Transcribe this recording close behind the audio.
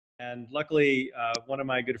And luckily, one of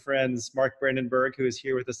my good friends, Mark Brandenburg, who is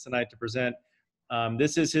here with us tonight to present,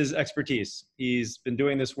 this is his expertise. He's been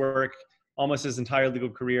doing this work almost his entire legal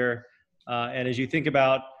career. And as you think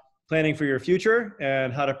about planning for your future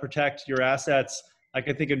and how to protect your assets, I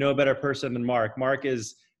can think of no better person than Mark. Mark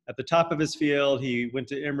is at the top of his field. He went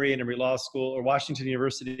to Emory and Emory Law School, or Washington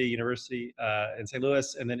University in St.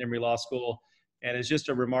 Louis, and then Emory Law School, and is just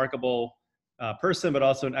a remarkable person, but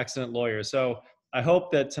also an excellent lawyer. So I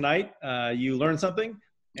hope that tonight you learned something.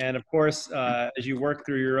 And of course, as you work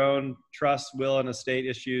through your own trust, will, and estate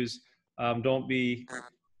issues, don't be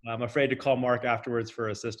afraid to call Mark afterwards for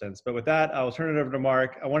assistance. But with that, I will turn it over to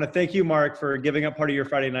Mark. I want to thank you, Mark, for giving up part of your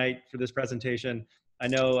Friday night for this presentation. I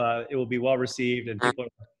know it will be well received and people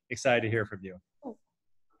are excited to hear from you. Well,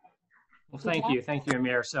 thank you. Thank you,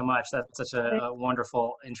 Amir, so much. That's such a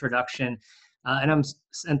wonderful introduction.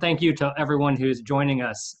 And thank you to everyone who's joining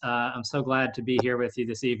us. I'm so glad to be here with you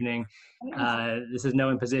this evening. This is no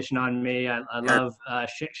imposition on me. I love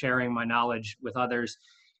sharing my knowledge with others.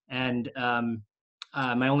 And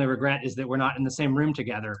my only regret is that we're not in the same room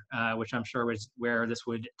together, which I'm sure was where this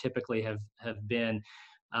would typically have been.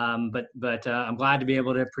 But I'm glad to be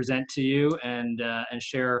able to present to you and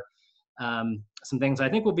share some things I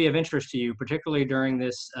think will be of interest to you, particularly during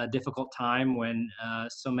this difficult time when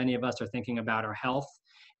so many of us are thinking about our health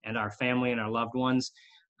and our family and our loved ones.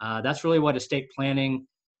 That's really what estate planning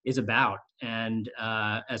is about. And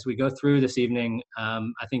as we go through this evening,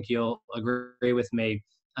 I think you'll agree with me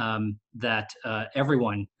that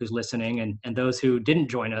everyone who's listening and those who didn't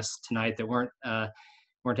join us tonight that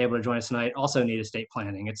weren't able to join us tonight also need estate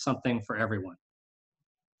planning. It's something for everyone.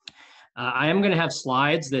 I am going to have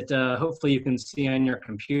slides that hopefully you can see on your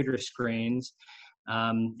computer screens.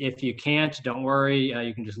 If you can't, don't worry.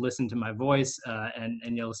 You can just listen to my voice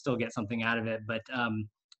and you'll still get something out of it. But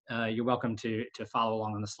you're welcome to follow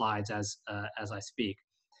along on the slides as I speak.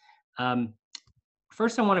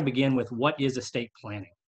 First, I want to begin with what is estate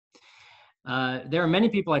planning. There are many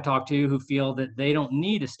people I talk to who feel that they don't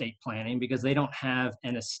need estate planning because they don't have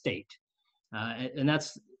an estate. And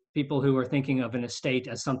that's people who are thinking of an estate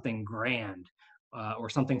as something grand or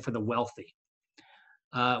something for the wealthy.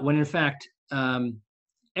 When in fact,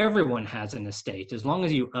 everyone has an estate. As long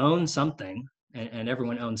as you own something, and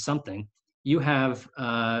everyone owns something, you have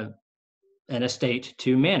an estate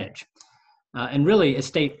to manage. And really,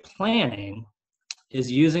 estate planning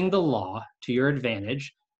is using the law to your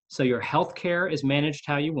advantage so your health care is managed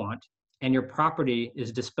how you want and your property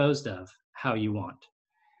is disposed of how you want.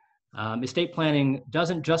 Estate planning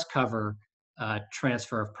doesn't just cover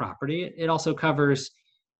transfer of property, it also covers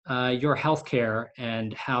your health care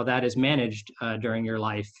and how that is managed during your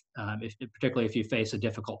life, particularly if you face a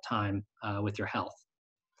difficult time with your health.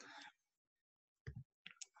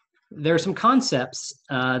 There are some concepts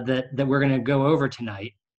that we're going to go over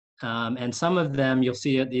tonight, and some of them, you'll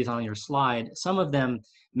see these on your slide, some of them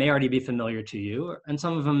may already be familiar to you, and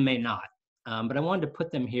some of them may not. But I wanted to put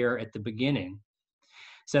them here at the beginning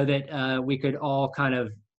so that we could all kind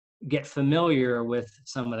of get familiar with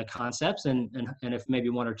some of the concepts, and if maybe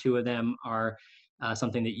one or two of them are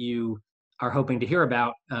something that you are hoping to hear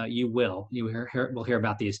about, you will hear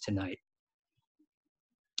about these tonight.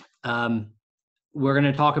 We're going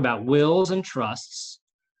to talk about wills and trusts.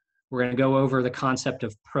 We're going to go over the concept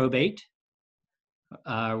of probate.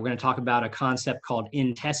 We're going to talk about a concept called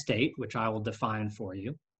intestate, which I will define for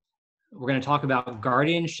you. We're going to talk about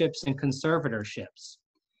guardianships and conservatorships,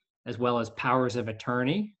 as well as powers of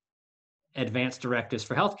attorney, advance directives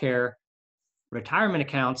for healthcare, retirement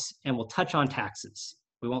accounts, and we'll touch on taxes.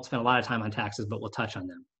 We won't spend a lot of time on taxes, but we'll touch on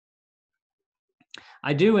them.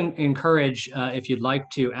 I do encourage, if you'd like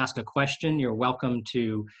to ask a question, you're welcome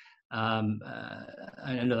to, and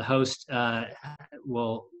the host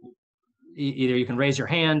will, either you can raise your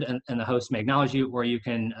hand and the host may acknowledge you, or you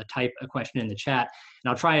can type a question in the chat,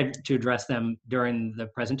 and I'll try to address them during the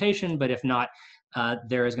presentation, but if not,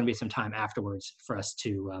 there is going to be some time afterwards for us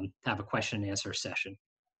to have a question and answer session.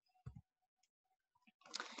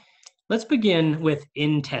 Let's begin with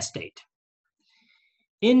intestate.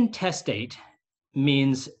 Intestate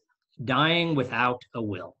means dying without a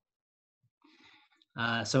will.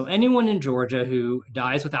 So anyone in Georgia who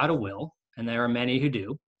dies without a will, and there are many who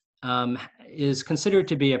do, is considered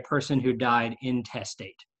to be a person who died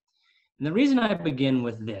intestate. And the reason I begin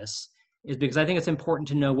with this is because I think it's important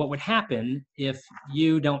to know what would happen if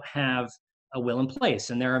you don't have a will in place.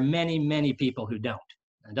 And there are many, many people who don't.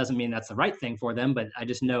 It doesn't mean that's the right thing for them, but I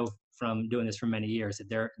just know from doing this for many years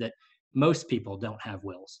that most people don't have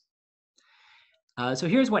wills. So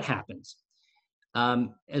here's what happens.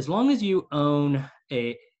 As long as you own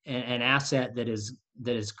an asset that is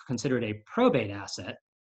that is considered a probate asset,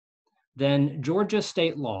 then Georgia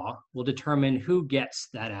state law will determine who gets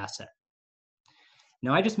that asset.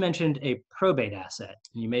 Now, I just mentioned a probate asset.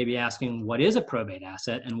 You may be asking, what is a probate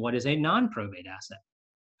asset and what is a non-probate asset?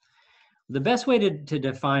 The best way to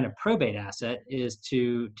define a probate asset is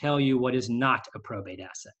to tell you what is not a probate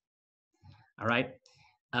asset. All right.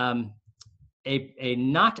 A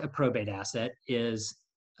not a probate asset is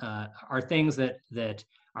are things that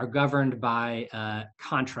are governed by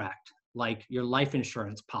contract, like your life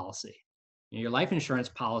insurance policy. Your life insurance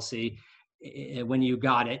policy, when you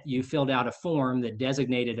got it, you filled out a form that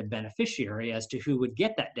designated a beneficiary as to who would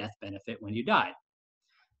get that death benefit when you died.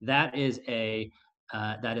 That is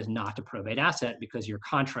not a probate asset because your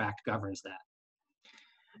contract governs that.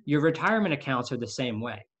 Your retirement accounts are the same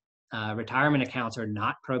way. Retirement accounts are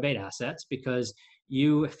not probate assets because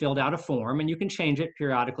you filled out a form, and you can change it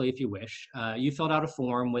periodically if you wish. You filled out a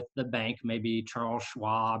form with the bank, maybe Charles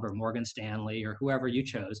Schwab or Morgan Stanley or whoever you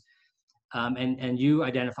chose, and you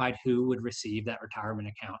identified who would receive that retirement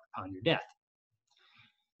account upon your death.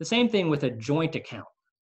 The same thing with a joint account.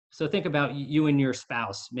 So think about you and your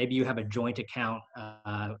spouse. Maybe you have a joint account,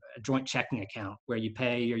 a joint checking account where you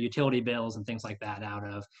pay your utility bills and things like that out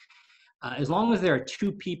of. As long as there are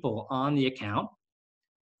two people on the account,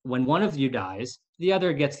 when one of you dies, the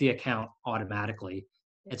other gets the account automatically.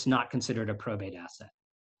 It's not considered a probate asset.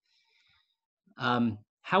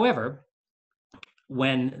 However,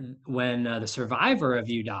 when the survivor of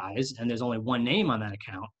you dies and there's only one name on that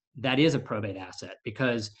account, that is a probate asset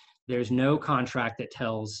because there's no contract that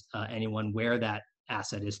tells anyone where that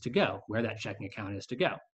asset is to go, where that checking account is to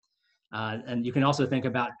go. And you can also think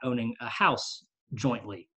about owning a house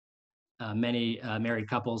jointly. Many married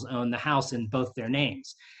couples own the house in both their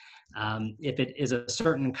names. If it is a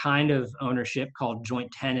certain kind of ownership called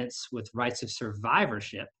joint tenants with rights of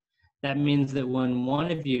survivorship, that means that when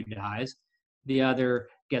one of you dies, the other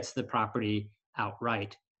gets the property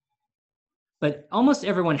outright. But almost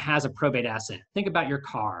everyone has a probate asset. Think about your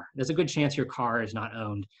car. There's a good chance your car is not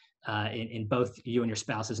owned in both you and your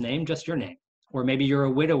spouse's name, just your name. Or maybe you're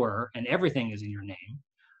a widower and everything is in your name.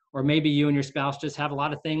 Or maybe you and your spouse just have a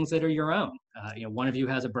lot of things that are your own. One of you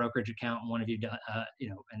has a brokerage account, and one of you,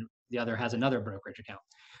 and the other has another brokerage account.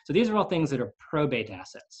 So these are all things that are probate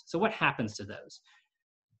assets. So what happens to those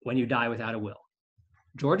when you die without a will?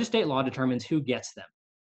 Georgia state law determines who gets them.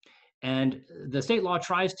 And the state law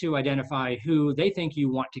tries to identify who they think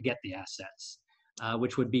you want to get the assets,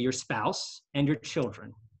 which would be your spouse and your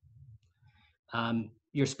children.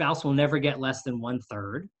 Your spouse will never get less than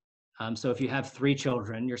 1/3. So if you have 3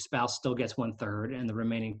 children, your spouse still gets 1/3, and the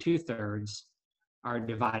remaining 2/3 are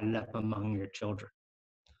divided up among your children.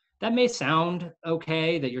 That may sound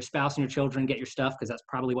okay that your spouse and your children get your stuff because that's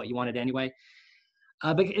probably what you wanted anyway,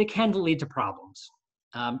 but it can lead to problems.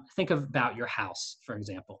 Think about your house, for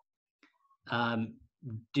example.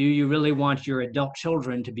 Do you really want your adult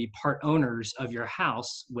children to be part owners of your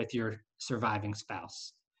house with your surviving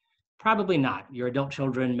spouse? Probably not. Your adult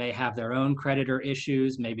children may have their own creditor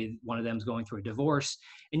issues. Maybe one of them is going through a divorce,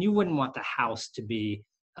 and you wouldn't want the house to be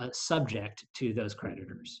subject to those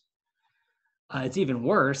creditors. It's even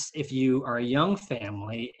worse if you are a young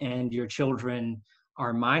family and your children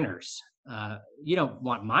are minors. You don't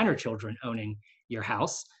want minor children owning your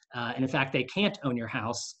house. And in fact, they can't own your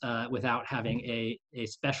house without having a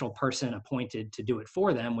special person appointed to do it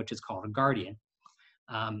for them, which is called a guardian.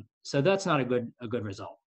 So that's not a good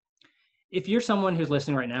result. If you're someone who's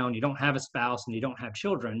listening right now and you don't have a spouse and you don't have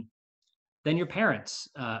children, then your parents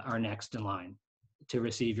are next in line to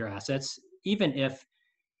receive your assets. Even if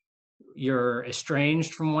you're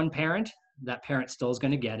estranged from one parent, that parent still is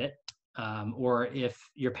going to get it. Or if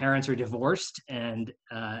your parents are divorced and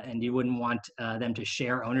you wouldn't want them to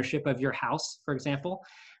share ownership of your house, for example,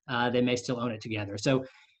 they may still own it together. So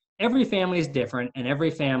every family is different, and every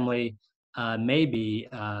family may be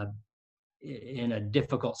in a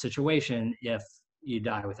difficult situation if you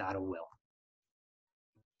die without a will.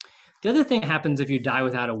 The other thing that happens if you die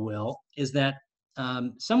without a will is that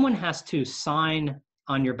someone has to sign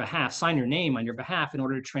on your behalf, sign your name on your behalf in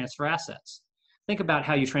order to transfer assets. Think about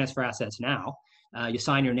how you transfer assets now. You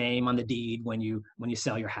sign your name on the deed when you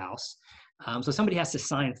sell your house. So somebody has to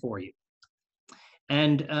sign for you.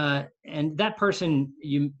 And that person,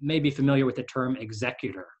 you may be familiar with the term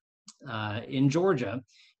executor. In Georgia,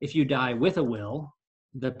 if you die with a will,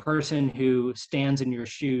 the person who stands in your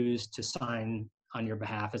shoes to sign on your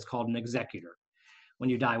behalf is called an executor. When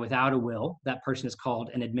you die without a will, that person is called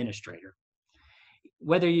an administrator.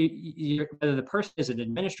 Whether the person is an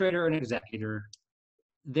administrator or an executor,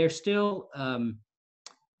 they're still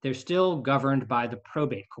governed by the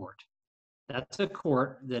probate court. That's a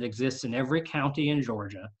court that exists in every county in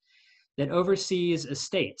Georgia that oversees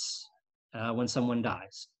estates when someone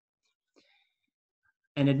dies.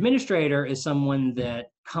 An administrator is someone that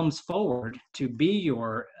comes forward to be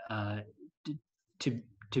your, to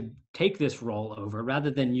take this role over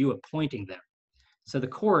rather than you appointing them. So the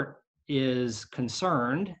court is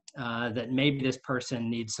concerned that maybe this person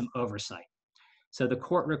needs some oversight. So the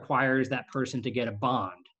court requires that person to get a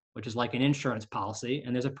bond, which is like an insurance policy,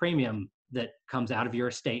 and there's a premium that comes out of your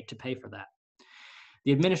estate to pay for that.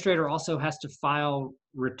 The administrator also has to file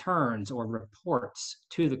returns or reports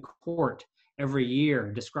to the court every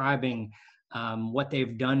year describing what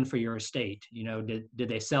they've done for your estate. You know, did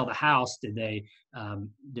they sell the house? Did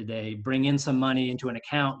they bring in some money into an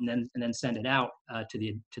account and then send it out to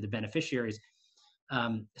the beneficiaries?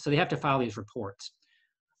 So they have to file these reports.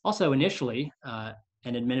 Also, initially,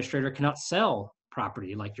 an administrator cannot sell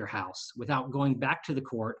property like your house without going back to the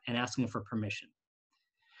court and asking for permission.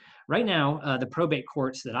 Right now, the probate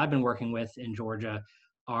courts that I've been working with in Georgia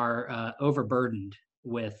are overburdened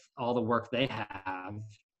with all the work they have,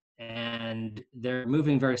 and they're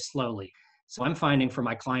moving very slowly. So I'm finding for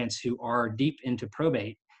my clients who are deep into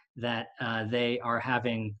probate that they are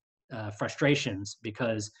having frustrations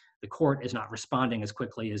because the court is not responding as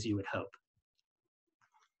quickly as you would hope.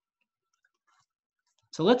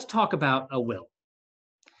 So let's talk about a will.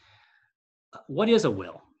 What is a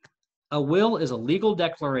will? A will is a legal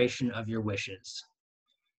declaration of your wishes,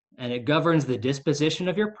 and it governs the disposition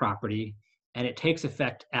of your property, and it takes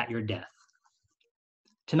effect at your death.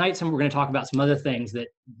 Tonight, we're going to talk about some other things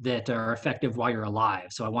that are effective while you're alive.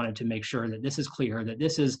 So I wanted to make sure that this is clear, that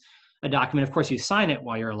this is a document. Of course, you sign it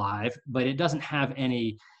while you're alive, but it doesn't have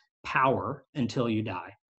any power until you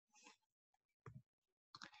die.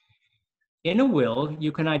 In a will,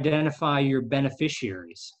 you can identify your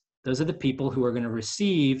beneficiaries. Those are the people who are going to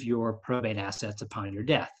receive your probate assets upon your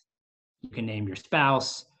death. You can name your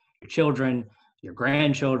spouse, your children, your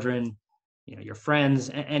grandchildren, you know, your friends,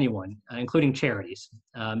 anyone, including charities.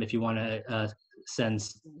 If you want to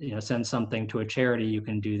send something to a charity, you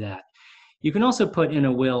can do that. You can also put in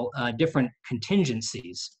a will different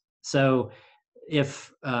contingencies. So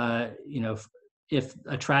if if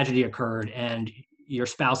a tragedy occurred and your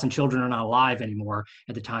spouse and children are not alive anymore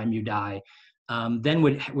at the time you die, then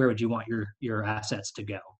where would you want your assets to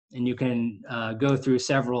go? And you can go through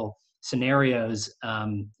several scenarios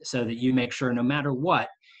so that you make sure no matter what,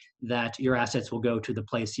 that your assets will go to the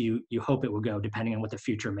place you hope it will go, depending on what the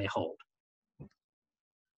future may hold.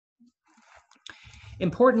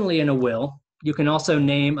 Importantly, in a will, you can also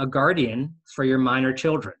name a guardian for your minor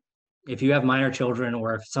children. If you have minor children,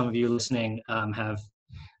 or if some of you listening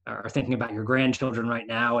are thinking about your grandchildren right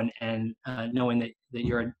now and knowing that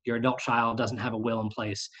your adult child doesn't have a will in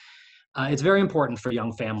place, it's very important for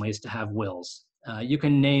young families to have wills. You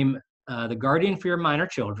can name the guardian for your minor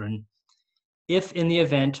children if, in the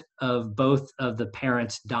event of both of the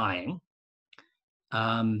parents dying,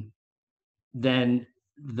 then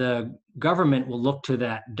the government will look to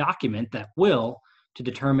that document, that will, to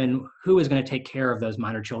determine who is going to take care of those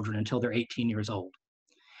minor children until they're 18 years old.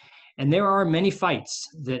 And there are many fights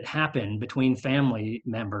that happen between family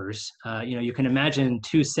members. You can imagine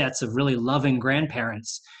two sets of really loving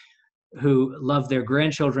grandparents who love their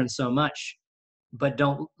grandchildren so much, but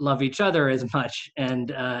don't love each other as much,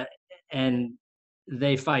 and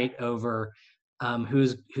they fight over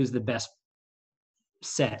who's the best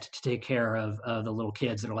set to take care of the little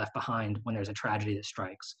kids that are left behind when there's a tragedy that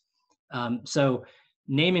strikes. So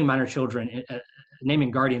naming minor children,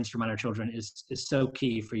 naming guardians for minor children is so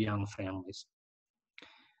key for young families.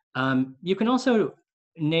 You can also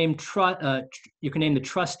name the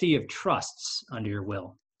trustee of trusts under your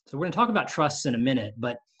will. So we're going to talk about trusts in a minute,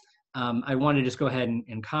 but I want to just go ahead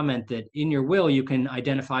and comment that in your will, you can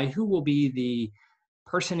identify who will be the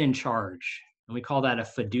person in charge, and we call that a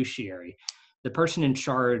fiduciary. The person in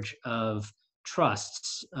charge of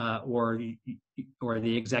trusts or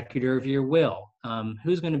the executor of your will,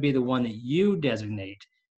 who's going to be the one that you designate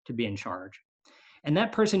to be in charge. And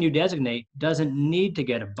that person you designate doesn't need to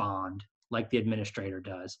get a bond like the administrator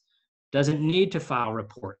does, doesn't need to file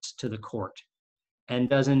reports to the court, and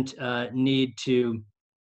doesn't need to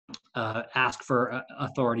ask for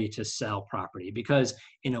authority to sell property, because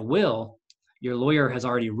in a will, your lawyer has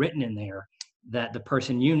already written in there that the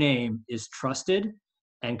person you name is trusted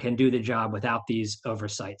and can do the job without these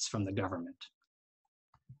oversights from the government.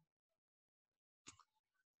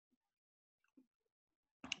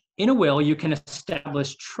 In a will, you can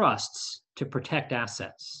establish trusts to protect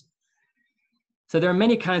assets. So there are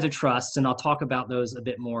many kinds of trusts, and I'll talk about those a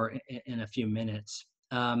bit more in a few minutes.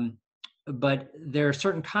 but there are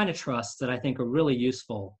certain kind of trusts that I think are really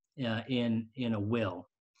useful in a will.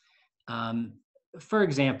 For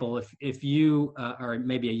example, if you are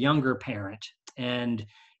maybe a younger parent and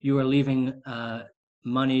you are leaving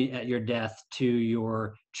money at your death to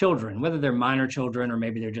your children, whether they're minor children or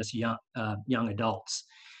maybe they're just young adults,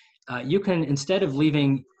 you can, instead of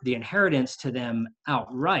leaving the inheritance to them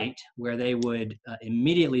outright, where they would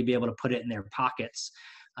immediately be able to put it in their pockets,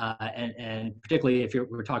 and particularly if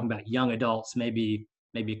we're talking about young adults, maybe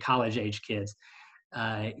college-age kids,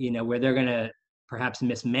 where they're going to perhaps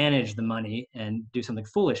mismanage the money and do something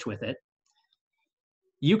foolish with it,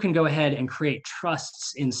 you can go ahead and create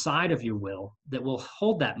trusts inside of your will that will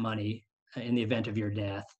hold that money in the event of your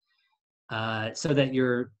death, so that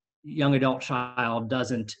your young adult child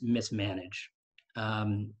doesn't mismanage.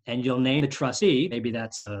 And you'll name the trustee. Maybe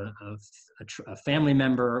that's a family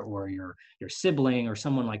member or your sibling or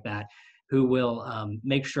someone like that, who will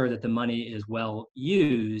make sure that the money is well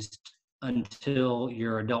used until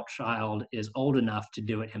your adult child is old enough to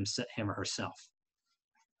do it him or herself.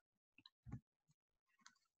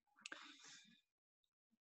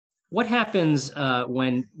 What happens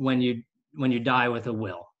when you die with a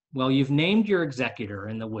will? Well, you've named your executor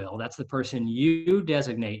in the will. That's the person you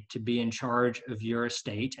designate to be in charge of your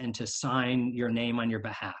estate and to sign your name on your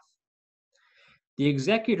behalf. The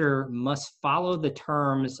executor must follow the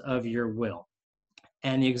terms of your will.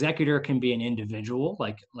 And the executor can be an individual,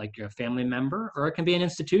 like a family member, or it can be an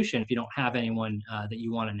institution if you don't have anyone that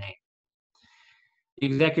you want to name. The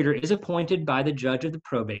executor is appointed by the judge of the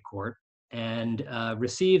probate court and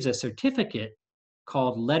receives a certificate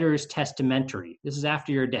called letters testamentary. This is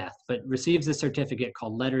after your death, but receives a certificate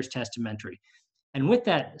called letters testamentary. And with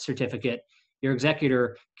that certificate, your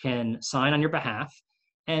executor can sign on your behalf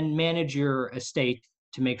and manage your estate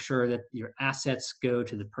to make sure that your assets go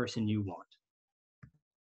to the person you want.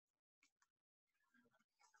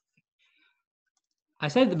 I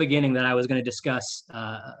said at the beginning that I was going to discuss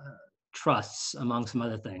trusts among some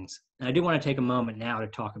other things. And I do want to take a moment now to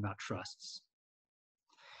talk about trusts.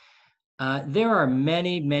 There are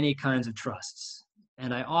many, many kinds of trusts.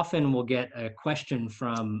 And I often will get a question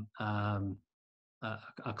from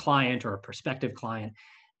a client or a prospective client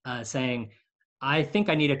saying, I think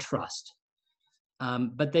I need a trust.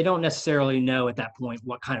 But they don't necessarily know at that point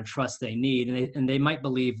what kind of trust they need. And they might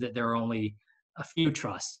believe that there are only a few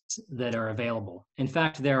trusts that are available. In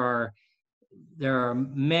fact, there are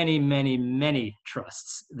many, many, many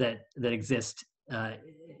trusts that exist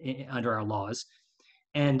under our laws.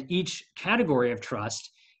 And each category of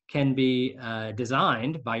trust can be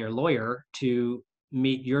designed by your lawyer to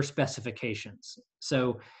meet your specifications.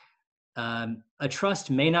 So a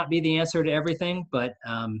trust may not be the answer to everything, but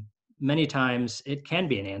many times it can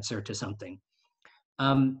be an answer to something.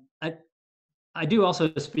 I do also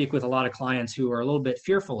speak with a lot of clients who are a little bit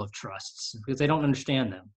fearful of trusts because they don't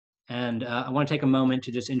understand them. And I want to take a moment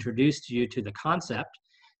to just introduce you to the concept,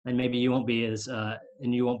 and maybe you won't be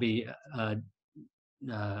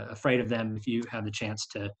afraid of them if you have the chance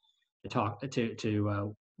to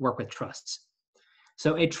work with trusts.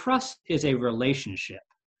 So a trust is a relationship.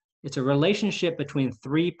 It's a relationship between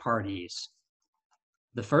three parties.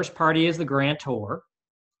 The first party is the grantor,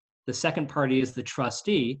 the second party is the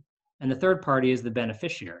trustee, and the third party is the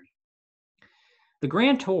beneficiary. The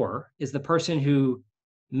grantor is the person who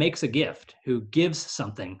makes a gift, who gives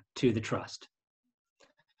something to the trust.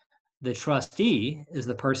 The trustee is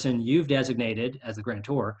the person you've designated as the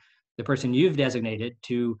grantor, the person you've designated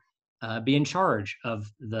to be in charge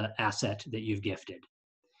of the asset that you've gifted.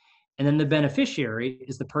 And then the beneficiary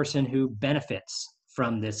is the person who benefits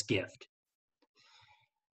from this gift.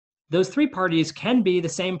 Those three parties can be the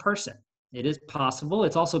same person. It is possible.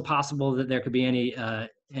 It's also possible that there could be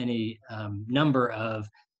any number of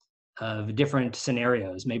different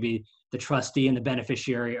scenarios. Maybe the trustee and the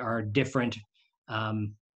beneficiary are different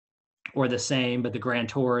or the same, but the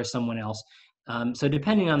grantor is someone else. So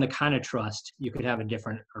depending on the kind of trust, you could have a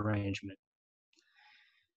different arrangement.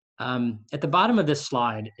 At the bottom of this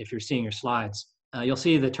slide, if you're seeing your slides, you'll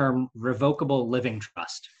see the term revocable living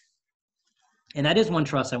trust. And that is one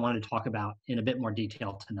trust I wanted to talk about in a bit more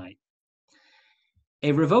detail tonight.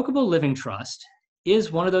 A revocable living trust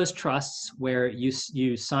is one of those trusts where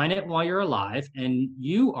you sign it while you're alive, and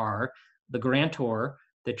you are the grantor,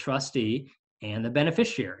 the trustee, and the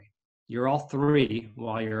beneficiary. You're all three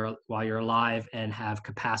while you're alive and have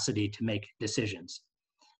capacity to make decisions.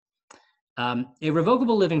 A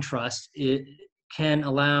revocable living trust can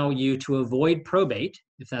allow you to avoid probate,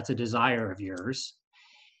 if that's a desire of yours,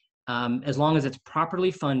 as long as it's properly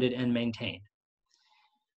funded and maintained.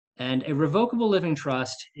 And a revocable living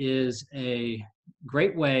trust is a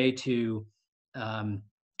great way um,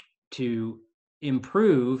 to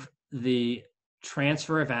improve the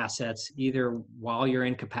transfer of assets either while you're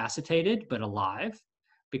incapacitated but alive,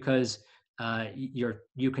 because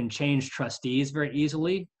you can change trustees very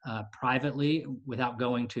easily privately without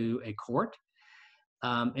going to a court.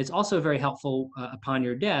 It's also very helpful upon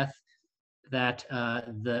your death that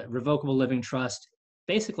the revocable living trust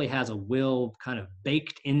basically has a will kind of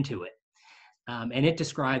baked into it. And it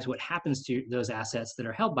describes what happens to those assets that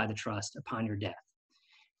are held by the trust upon your death.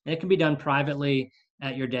 And it can be done privately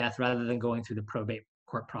at your death rather than going through the probate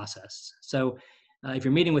court process. So if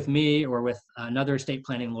you're meeting with me or with another estate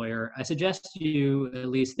planning lawyer, I suggest you at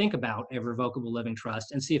least think about a revocable living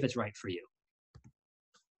trust and see if it's right for you.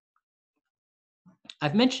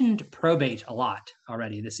 I've mentioned probate a lot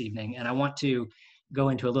already this evening, and I want to go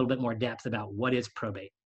into a little bit more depth about what is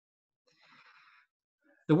probate.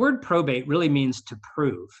 The word probate really means to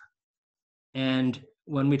prove. And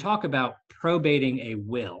when we talk about probating a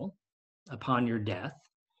will upon your death,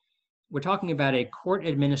 we're talking about a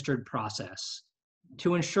court-administered process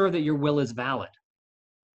to ensure that your will is valid.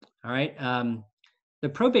 All right. The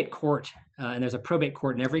probate court, and there's a probate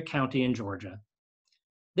court in every county in Georgia,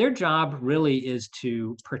 their job really is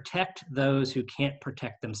to protect those who can't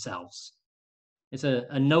protect themselves. It's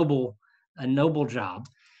a noble job,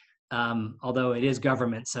 although it is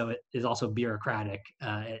government, so it is also bureaucratic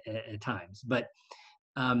at times. But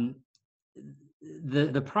the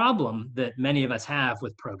problem that many of us have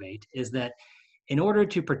with probate is that in order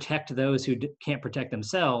to protect those who can't protect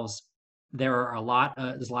themselves, there's a lot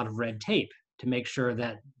of red tape to make sure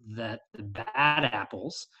that the bad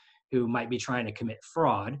apples who might be trying to commit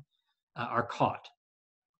fraud are caught.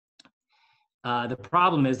 The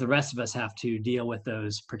problem is the rest of us have to deal with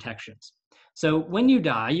those protections. So when you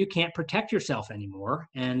die, you can't protect yourself anymore,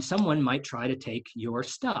 and someone might try to take your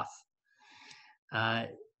stuff.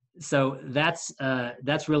 So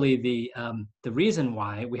that's really the reason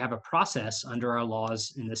why we have a process under our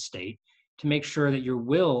laws in this state to make sure that your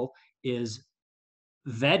will is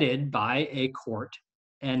vetted by a court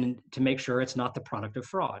and to make sure it's not the product of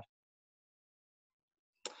fraud.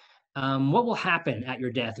 What will happen at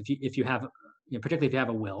your death if you have, particularly if you have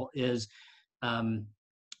a will, is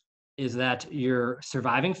that your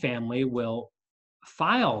surviving family will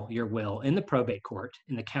file your will in the probate court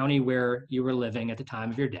in the county where you were living at the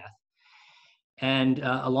time of your death. And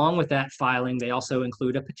along with that filing, they also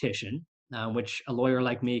include a petition, which a lawyer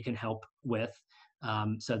like me can help with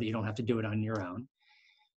so that you don't have to do it on your own.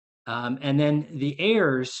 And then the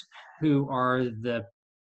heirs who are the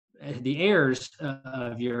heirs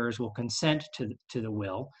of yours will consent to the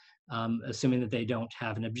will, assuming that they don't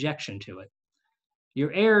have an objection to it.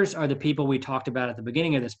 Your heirs are the people we talked about at the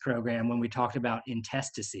beginning of this program when we talked about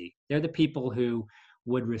intestacy. They're the people who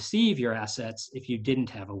would receive your assets if you didn't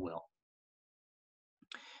have a will.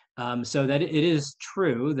 So that it is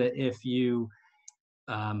true that if you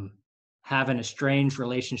have an estranged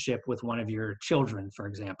relationship with one of your children, for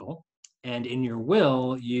example, and in your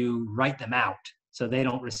will you write them out so they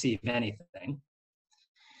don't receive anything,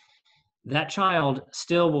 that child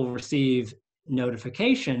still will receive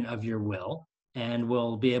notification of your will and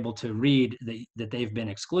will be able to read that they've been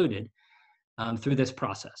excluded through this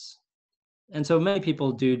process. And so many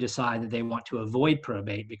people do decide that they want to avoid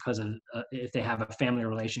probate because of if they have a family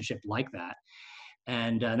relationship like that.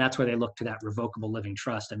 And that's where they look to that revocable living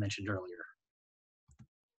trust I mentioned earlier.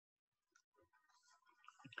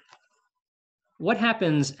 What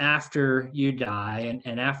happens after you die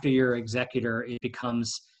and after your executor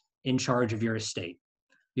becomes in charge of your estate?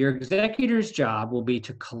 Your executor's job will be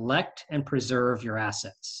to collect and preserve your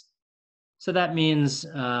assets. So that means,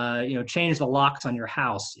 change the locks on your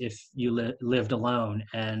house if you lived alone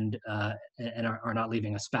and are not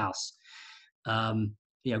leaving a spouse.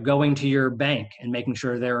 Going to your bank and making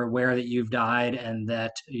sure they're aware that you've died and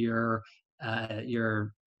that your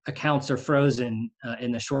accounts are frozen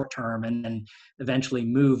in the short term and then eventually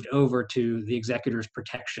moved over to the executor's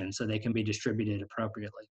protection so they can be distributed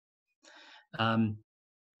appropriately.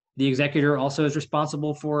 The executor also is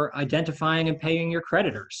responsible for identifying and paying your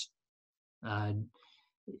creditors.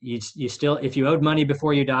 You still, if you owed money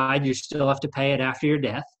before you died, you still have to pay it after your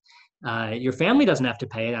death. Your family doesn't have to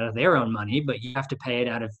pay it out of their own money, but you have to pay it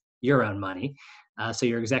out of your own money. So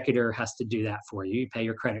your executor has to do that for you. You pay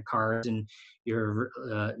your credit cards and your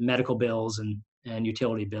medical bills and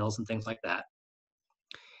utility bills and things like that.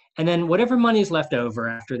 And then whatever money is left over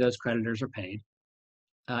after those creditors are paid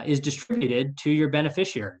is distributed to your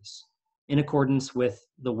beneficiaries in accordance with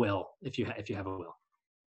the will, if you have a will.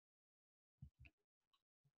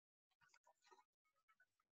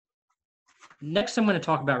 Next, I'm going to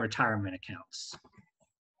talk about retirement accounts.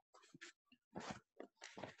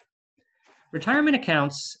 Retirement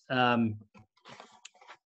accounts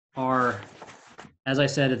are, as I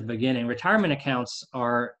said at the beginning, retirement accounts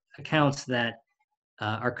are accounts that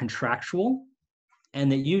are contractual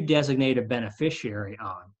and that you designate a beneficiary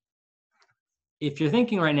on. If you're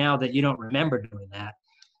thinking right now that you don't remember doing that,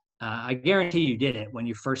 I guarantee you did it when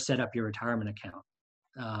you first set up your retirement account.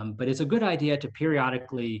 But it's a good idea to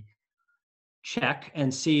periodically check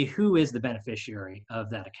and see who is the beneficiary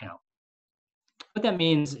of that account. What that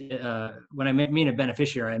means, when I mean a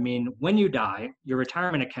beneficiary, I mean when you die, your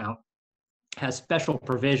retirement account has special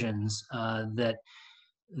provisions that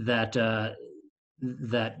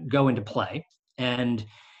go into play, and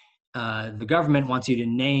the government wants you to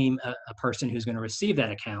name a person who's going to receive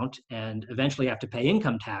that account, and eventually have to pay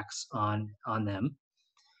income tax on them.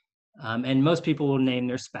 And most people will name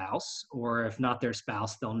their spouse, or if not their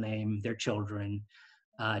spouse, they'll name their children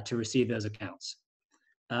to receive those accounts.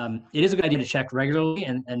 It is a good idea to check regularly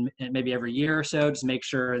and maybe every year or so, just make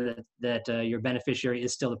sure that your beneficiary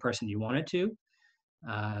is still the person you want it to,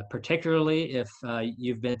 particularly if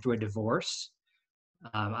you've been through a divorce.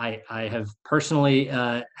 I have personally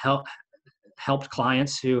helped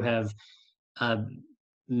clients who have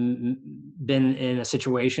been in a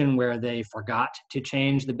situation where they forgot to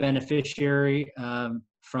change the beneficiary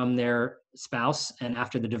from their spouse, and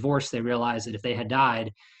after the divorce, they realized that if they had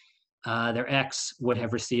died, their ex would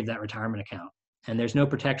have received that retirement account. And there's no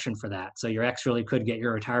protection for that. So your ex really could get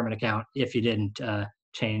your retirement account if you didn't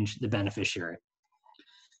change the beneficiary.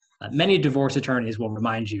 Many divorce attorneys will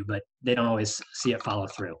remind you, but they don't always see it follow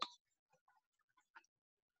through.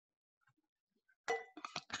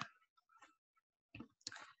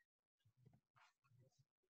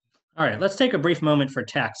 All right, let's take a brief moment for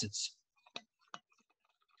taxes.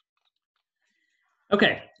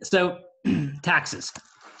 Okay, so taxes.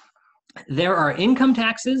 There are income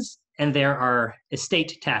taxes and there are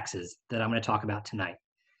estate taxes that I'm going to talk about tonight.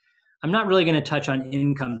 I'm not really going to touch on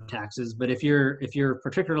income taxes, but if you're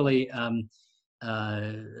particularly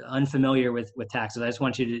unfamiliar with taxes, I just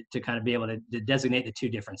want you to kind of be able to designate the two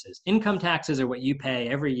differences. Income taxes are what you pay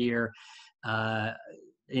every year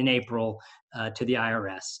in April to the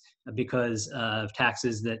IRS because of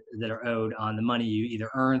taxes that are owed on the money you either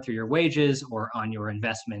earn through your wages or on your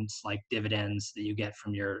investments, like dividends that you get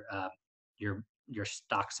from your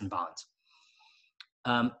stocks and bonds.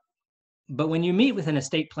 But when you meet with an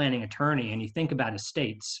estate planning attorney and you think about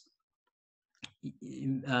estates,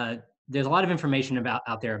 there's a lot of information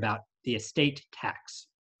out there about the estate tax.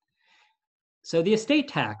 So the estate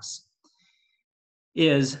tax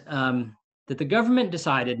is that the government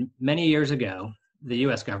decided many years ago, the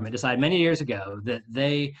US government decided many years ago that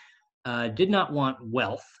they did not want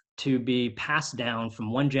wealth to be passed down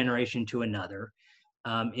from one generation to another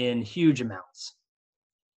in huge amounts.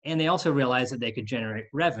 And they also realized that they could generate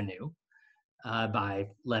revenue by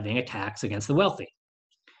levying a tax against the wealthy.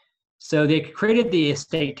 So they created the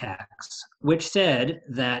estate tax, which said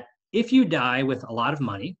that if you die with a lot of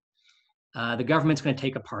money, the government's going to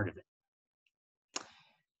take a part of it.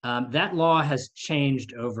 That law has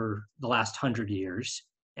changed over the last 100 years.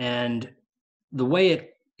 And the way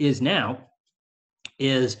it is now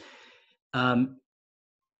is that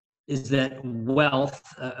wealth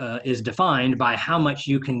is defined by how much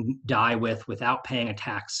you can die with without paying a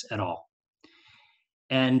tax at all.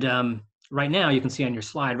 And right now, you can see on your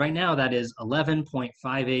slide, right now that is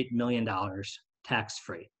 $11.58 million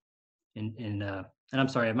tax-free. And I'm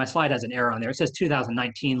sorry, my slide has an error on there. It says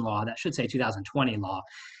 2019 law. That should say 2020 law.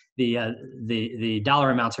 The dollar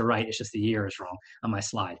amounts are right. It's just the year is wrong on my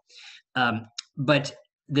slide. But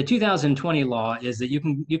the 2020 law is that you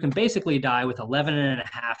can basically die with $11.5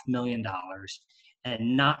 million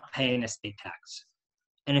and not pay an estate tax.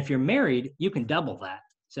 And if you're married, you can double that.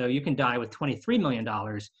 So you can die with $23 million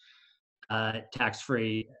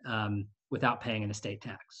tax-free without paying an estate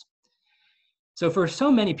tax. So for so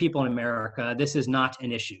many people in America, this is not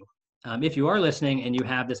an issue. If you are listening and you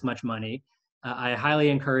have this much money, I highly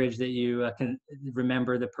encourage that you can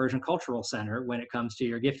remember the Persian Cultural Center when it comes to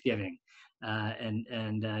your gift giving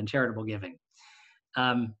and charitable giving.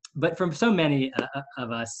 But for so many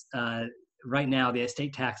of us, right now, the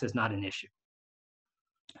estate tax is not an issue.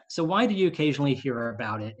 So why do you occasionally hear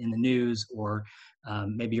about it in the news, or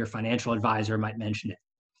maybe your financial advisor might mention it?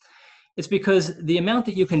 It's because the amount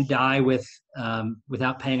that you can die with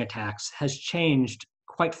without paying a tax has changed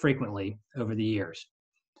quite frequently over the years.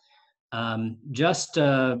 Just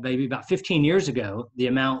maybe about 15 years ago, the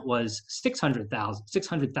amount was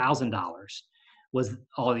 $600,000 was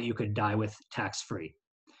all that you could die with tax-free.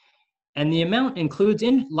 And the amount includes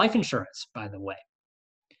in life insurance, by the way.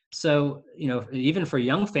 So, even for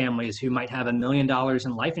young families who might have $1 million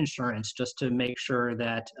in life insurance, just to make sure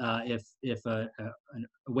that if a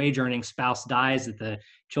wage-earning spouse dies, that the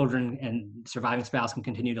children and surviving spouse can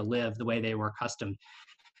continue to live the way they were accustomed,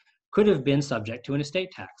 could have been subject to an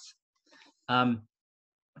estate tax.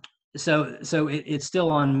 So it's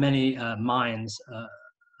still on many minds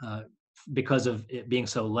because of it being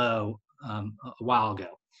so low a while ago.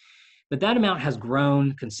 But that amount has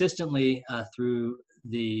grown consistently through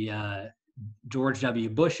the George W.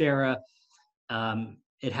 Bush era.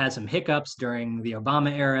 It had some hiccups during the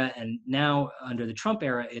Obama era, and now under the Trump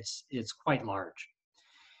era, it's quite large.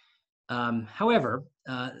 However,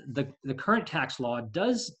 the current tax law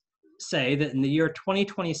does say that in the year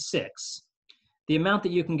 2026, the amount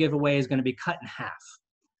that you can give away is going to be cut in half.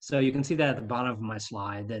 So you can see that at the bottom of my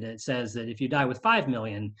slide, that it says that if you die with $5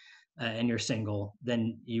 million and you're single,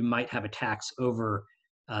 then you might have a tax over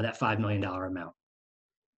that $5 million amount.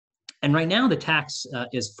 And right now the tax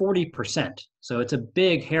is 40%. So it's a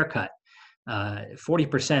big haircut,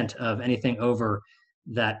 40% of anything over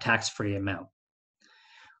that tax-free amount.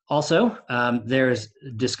 Also, there's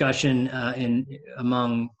discussion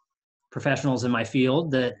among professionals in my field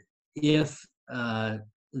that if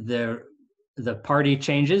the party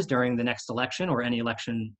changes during the next election or any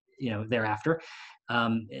election thereafter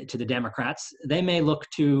to the Democrats, they may look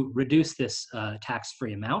to reduce this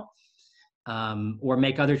tax-free amount or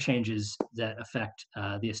make other changes that affect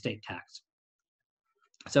the estate tax.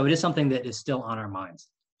 So it is something that is still on our minds.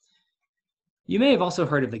 You may have also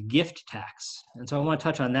heard of the gift tax, and so I want to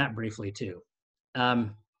touch on that briefly too.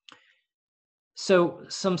 So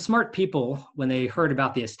some smart people, when they heard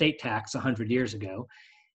about the estate tax 100 years ago,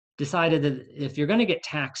 decided that if you're going to get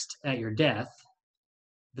taxed at your death,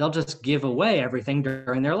 they'll just give away everything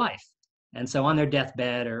during their life. And so on their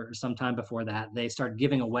deathbed or sometime before that, they start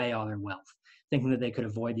giving away all their wealth, thinking that they could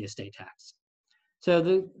avoid the estate tax.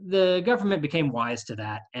 So the government became wise to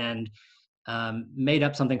that and made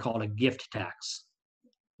up something called a gift tax,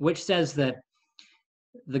 which says that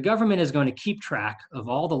the government is going to keep track of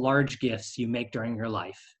all the large gifts you make during your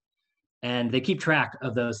life. And they keep track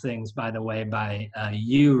of those things, by the way, by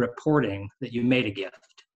you reporting that you made a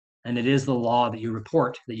gift. And it is the law that you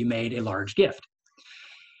report that you made a large gift.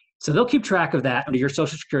 So they'll keep track of that under your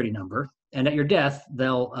Social Security number. And at your death,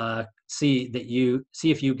 they'll see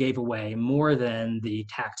if you gave away more than the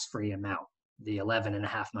tax-free amount, the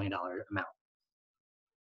 $11.5 million amount.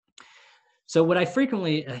 So what I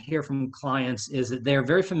frequently hear from clients is that they're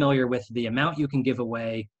very familiar with the amount you can give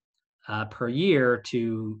away per year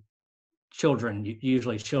to children,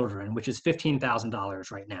 usually children, which is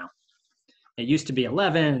 $15,000 right now. It used to be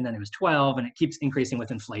 11, and then it was 12, and it keeps increasing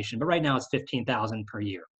with inflation. But right now it's 15,000 per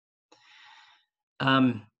year.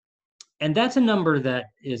 And that's a number that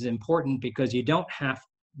is important because you don't have,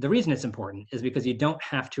 the reason it's important is because you don't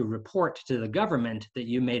have to report to the government that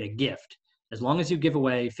you made a gift, as long as you give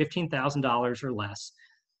away $15,000 or less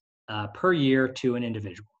per year to an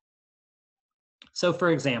individual. So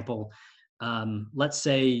for example, let's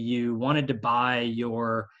say you wanted to buy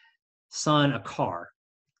your son a car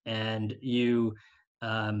and you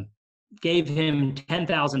gave him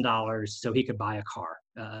 $10,000 so he could buy a car,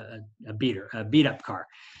 a beat up car.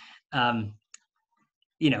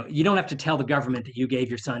 You don't have to tell the government that you gave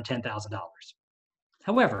your son $10,000.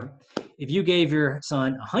 However, if you gave your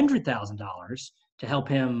son $100,000 to help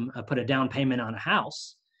him put a down payment on a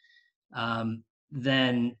house,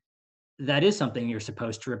 then that is something you're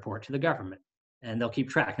supposed to report to the government, and they'll keep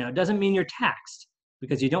track. Now, it doesn't mean you're taxed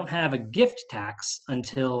because you don't have a gift tax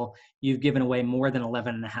until you've given away more than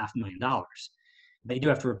 $11.5 million. But you do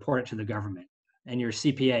have to report it to the government, and your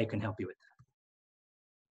CPA can help you with that.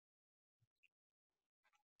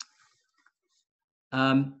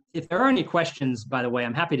 If there are any questions, by the way,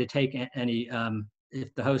 I'm happy to take any,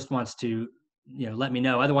 if the host wants to, let me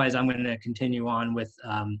know. Otherwise, I'm going to continue on with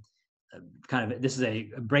this is a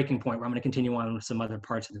breaking point where I'm going to continue on with some other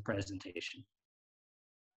parts of the presentation.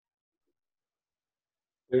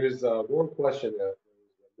 There is one question that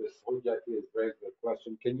Ms. Hojati has raised a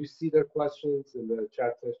question. Can you see their questions in the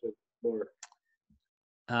chat session more?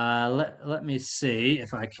 Let me see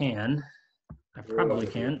if I can. I probably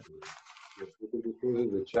can.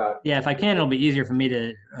 Yeah, if I can, it'll be easier for me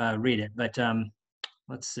to read it. But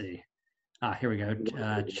let's see. Here we go.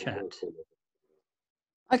 Chat.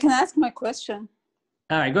 I can ask my question.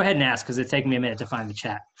 All right, go ahead and ask because it's taking me a minute to find the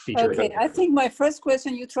chat feature. Okay, I think my first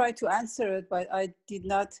question, you tried to answer it, but I did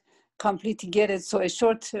not completely get it. So a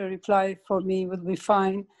short reply for me would be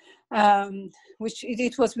fine. Which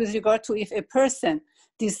it was with regard to if a person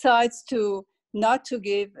decides to not to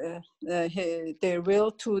give their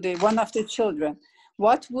will to one of the children,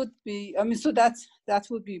 what would be, I mean, so that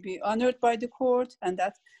would be honored by the court, and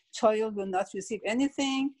that child will not receive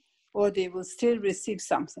anything, or they will still receive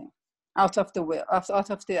something out of the will, out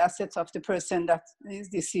of the assets of the person that is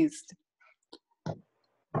deceased?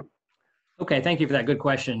 Okay, thank you for that good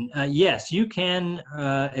question. Yes, you can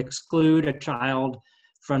exclude a child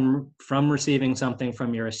from receiving something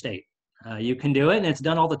from your estate. You can do it, and it's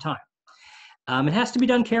done all the time. It has to be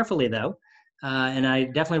done carefully, though, and I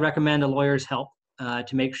definitely recommend a lawyer's help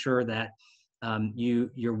to make sure that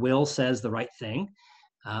your will says the right thing,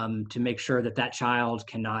 to make sure that that child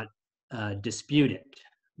cannot dispute it,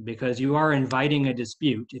 because you are inviting a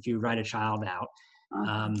dispute if you write a child out,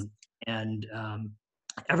 and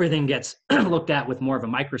everything gets looked at with more of a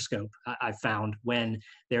microscope, I've found, when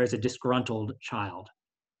there is a disgruntled child.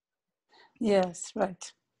 Yes, right.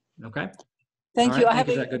 Okay. Thank you. Right, I have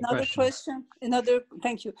another question.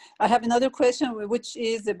 Thank you. I have another question, which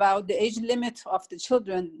is about the age limit of the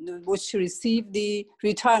children which receive the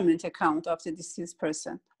retirement account of the deceased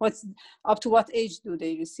person. Up to what age do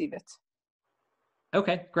they receive it?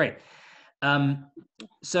 Okay, great.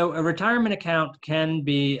 So a retirement account can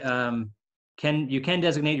be, you can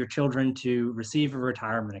designate your children to receive a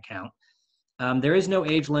retirement account. There is no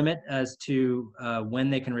age limit as to when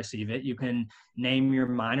they can receive it. You can name your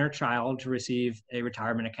minor child to receive a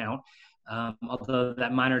retirement account, although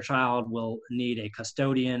that minor child will need a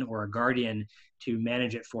custodian or a guardian to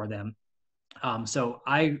manage it for them. So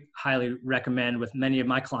I highly recommend with many of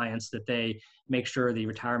my clients that they make sure the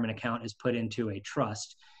retirement account is put into a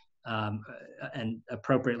trust and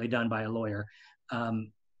appropriately done by a lawyer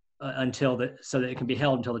so that it can be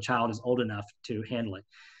held until the child is old enough to handle it.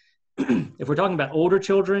 If we're talking about older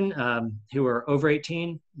children who are over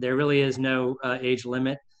 18, there really is no age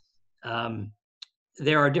limit.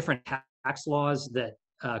 There are different tax laws that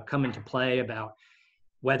come into play about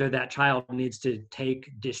whether that child needs to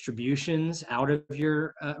take distributions out of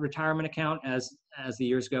your retirement account as the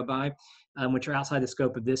years go by, which are outside the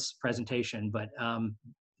scope of this presentation.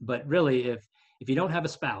 But really, if you don't have a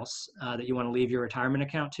spouse that you want to leave your retirement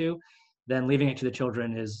account to, then leaving it to the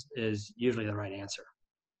children is usually the right answer.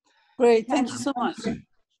 Great, thank you so much.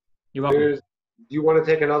 You're welcome. Do you want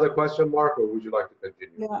to take another question, Mark, or would you like to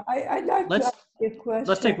continue? Yeah, I'd like to ask a question.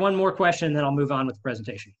 Let's take one more question, then I'll move on with the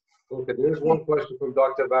presentation. Okay, there's one question from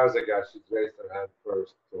Dr. Varzagas. She's raised her hand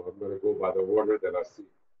first, so I'm going to go by the order that I see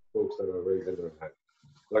folks that are raising their hand.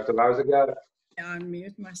 Dr. Varzagas? Yeah,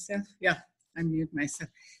 unmute myself. Yeah, unmute myself.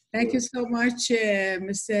 Thank you so much,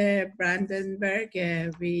 Mr. Brandenburg.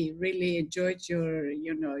 We really enjoyed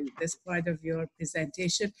this part of your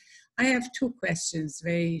presentation. I have two questions,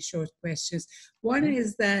 very short questions. One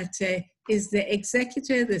is that, is the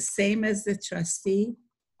executor the same as the trustee,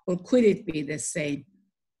 or could it be the same,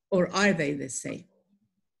 or are they the same?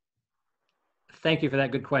 Thank you for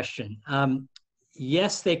that good question.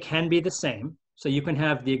 Yes, they can be the same. So you can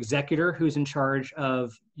have the executor who's in charge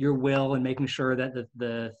of your will and making sure that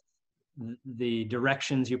the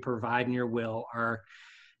directions you provide in your will are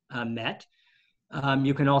met.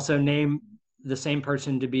 You can also name the same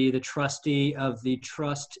person to be the trustee of the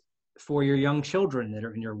trust for your young children that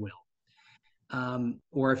are in your will.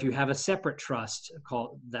 Or if you have a separate trust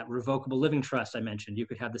called that revocable living trust I mentioned, you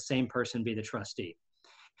could have the same person be the trustee.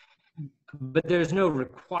 But there's no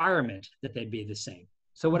requirement that they be the same.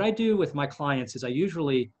 So what I do with my clients is I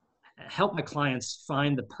usually help my clients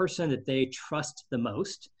find the person that they trust the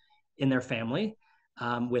most in their family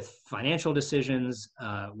with financial decisions,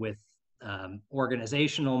 with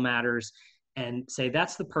organizational matters, and say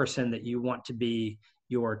that's the person that you want to be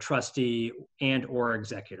your trustee and or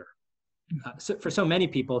executor. So for so many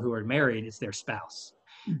people who are married, it's their spouse.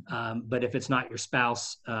 But if it's not your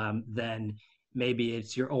spouse, then maybe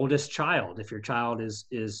it's your oldest child, if your child is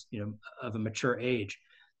of a mature age,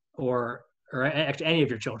 or actually any of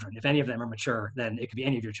your children. If any of them are mature, then it could be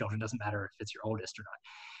any of your children. Doesn't matter if it's your oldest or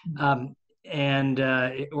not.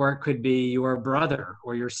 Or it could be your brother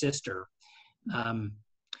or your sister.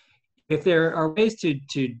 If there are ways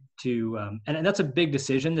and that's a big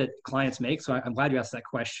decision that clients make. So I'm glad you asked that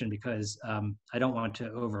question, because I don't want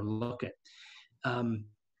to overlook it.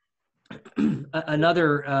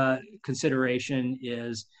 Another consideration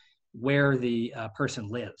is where the person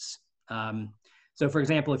lives. So for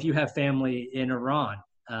example, if you have family in Iran,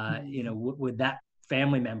 would that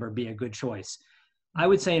family member be a good choice? I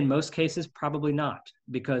would say in most cases, probably not,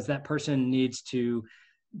 because that person needs to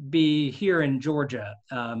be here in Georgia,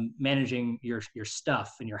 managing your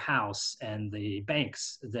stuff in your house and the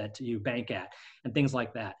banks that you bank at and things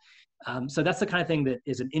like that. So that's the kind of thing that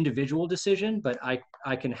is an individual decision, but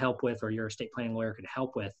I can help with, or your estate planning lawyer can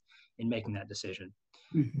help with in making that decision.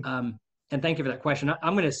 And thank you for that question.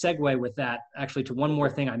 I'm going to segue with that actually to one more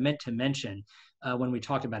thing I meant to mention when we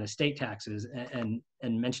talked about estate taxes, and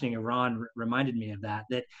mentioning Iran reminded me of that,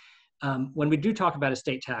 when we do talk about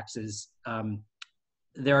estate taxes,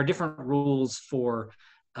 there are different rules for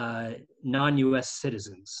non-U.S.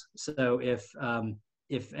 citizens. So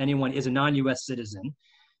if anyone is a non-U.S. citizen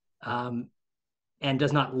and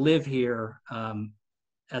does not live here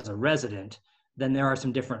as a resident, then there are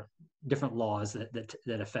some different laws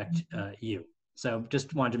that affect you. So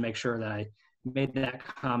just wanted to make sure that I made that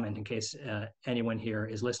comment in case anyone here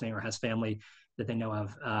is listening or has family that they know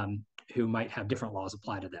of who might have different laws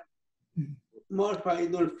apply to them. Mark, I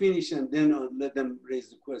will finish and then I'll let them raise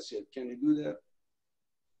the question. Can you do that?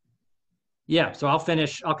 Yeah, so I'll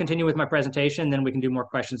finish. I'll continue with my presentation, then we can do more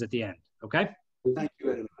questions at the end. Okay? Thank you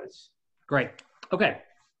very much. Great. Okay.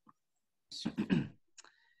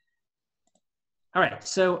 All right.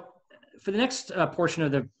 So for the next portion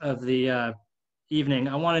of the evening,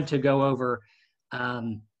 I wanted to go over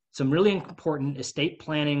some really important estate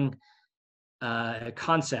planning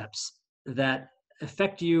concepts that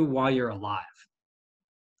affect you while you're alive.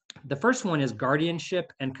 The first one is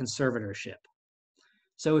guardianship and conservatorship.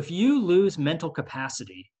 So if you lose mental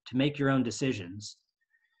capacity to make your own decisions,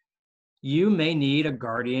 you may need a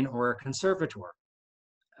guardian or a conservator.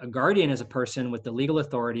 A guardian is a person with the legal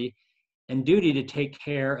authority and duty to take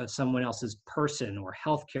care of someone else's person or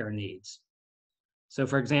healthcare needs. So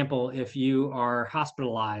for example, if you are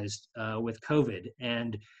hospitalized with COVID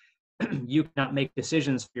and you cannot make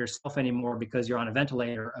decisions for yourself anymore because you're on a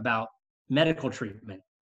ventilator about medical treatment,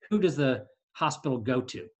 who does the hospital go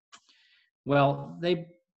to? Well,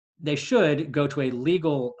 they should go to a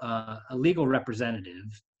legal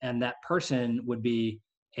representative, and that person would be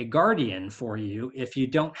a guardian for you if you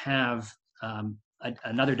don't have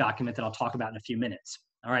another document that I'll talk about in a few minutes.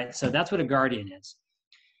 All right, so that's what a guardian is.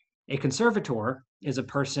 A conservator is a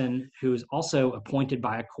person who's also appointed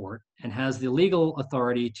by a court and has the legal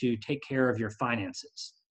authority to take care of your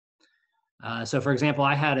finances. So for example,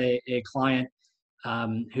 I had a client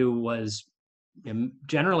who was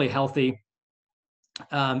generally healthy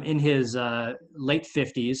in his late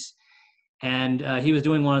 50s, and he was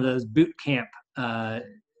doing one of those boot camp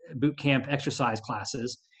exercise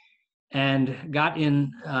classes, and got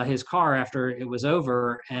in his car after it was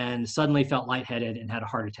over and suddenly felt lightheaded and had a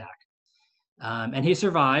heart attack. And he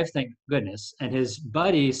survived, thank goodness, and his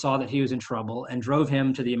buddy saw that he was in trouble and drove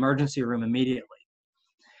him to the emergency room immediately.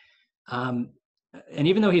 And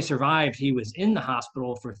even though he survived, he was in the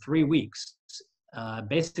hospital for 3 weeks,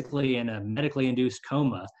 basically in a medically induced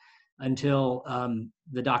coma, until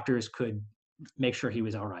the doctors could make sure he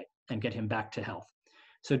was all right and get him back to health.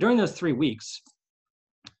 So during those 3 weeks,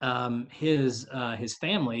 his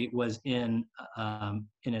family was in not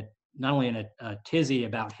only in a tizzy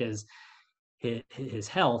about his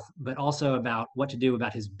health, but also about what to do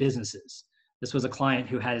about his businesses. This was a client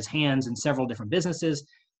who had his hands in several different businesses,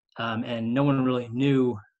 and no one really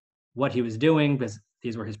knew what he was doing because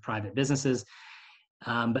these were his private businesses.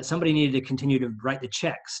 But somebody needed to continue to write the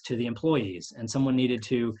checks to the employees, and someone needed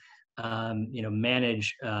to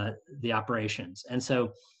manage the operations. And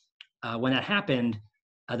so when that happened,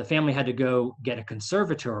 the family had to go get a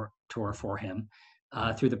conservator for him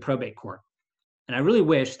through the probate court. And I really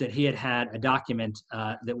wish that he had had a document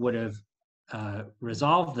that would have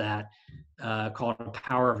resolved that called a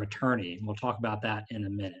power of attorney. And we'll talk about that in a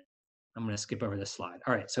minute. I'm going to skip over this slide.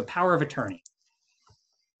 All right, so power of attorney.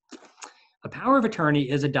 A power of attorney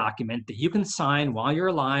is a document that you can sign while you're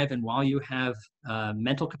alive and while you have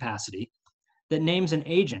mental capacity that names an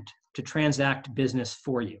agent to transact business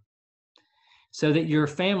for you. So that your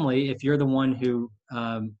family, if you're the one who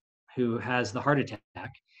has the heart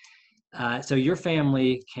attack, so your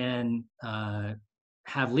family can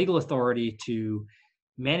have legal authority to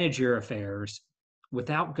manage your affairs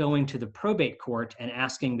without going to the probate court and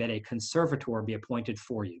asking that a conservator be appointed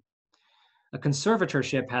for you. A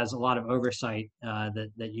conservatorship has a lot of oversight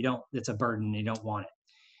that you don't, it's a burden, you don't want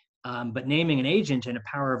it. But naming an agent and a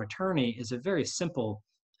power of attorney is a very simple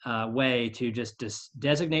way to just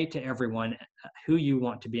designate to everyone who you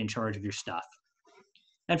want to be in charge of your stuff.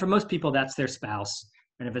 And for most people, that's their spouse.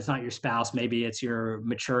 And if it's not your spouse, maybe it's your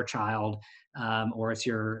mature child, or it's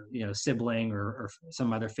your sibling or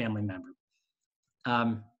some other family member.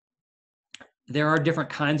 There are different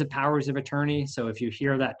kinds of powers of attorney. So if you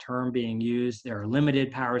hear that term being used, there are limited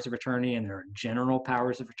powers of attorney and there are general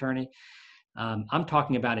powers of attorney. I'm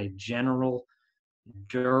talking about a general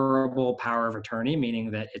durable power of attorney,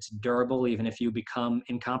 meaning that it's durable even if you become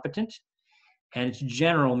incompetent. And it's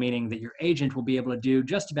general, meaning that your agent will be able to do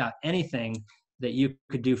just about anything that you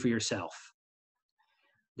could do for yourself.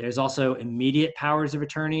 There's also immediate powers of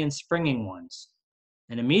attorney and springing ones.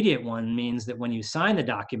 An immediate one means that when you sign the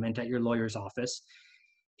document at your lawyer's office,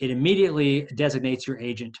 it immediately designates your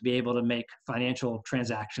agent to be able to make financial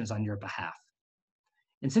transactions on your behalf.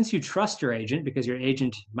 And since you trust your agent, because your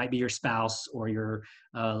agent might be your spouse or your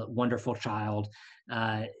wonderful child,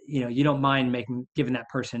 you don't mind giving that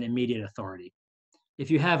person immediate authority. If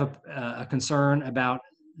you have a concern about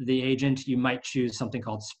the agent, you might choose something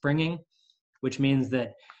called springing, which means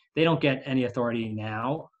that they don't get any authority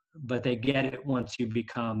now, but they get it once you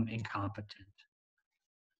become incompetent.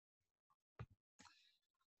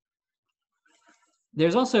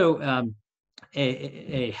 There's also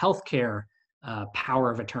a healthcare power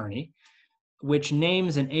of attorney, which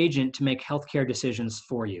names an agent to make healthcare decisions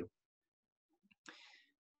for you.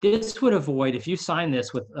 This would avoid, if you sign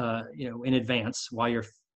this with, in advance while you're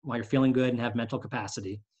feeling good and have mental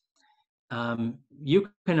capacity, you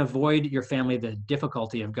can avoid your family the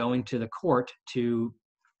difficulty of going to the court to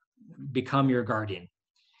become your guardian.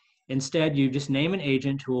 Instead, you just name an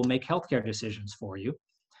agent who will make healthcare decisions for you.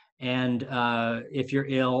 And if you're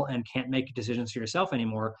ill and can't make decisions for yourself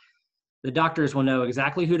anymore, the doctors will know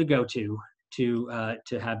exactly who to go to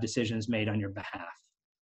have decisions made on your behalf.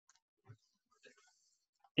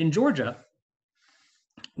 In Georgia,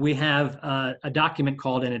 we have a document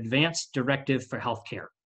called an Advance Directive for Healthcare.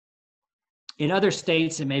 In other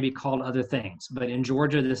states, it may be called other things, but in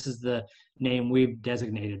Georgia, this is the name we've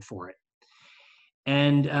designated for it.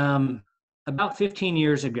 And about 15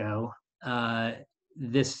 years ago,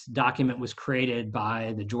 this document was created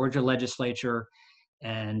by the Georgia legislature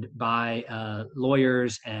and by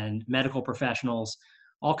lawyers and medical professionals,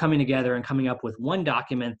 all coming together and coming up with one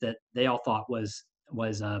document that they all thought was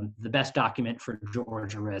the best document for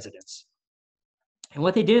Georgia residents. And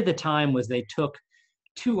what they did at the time was they took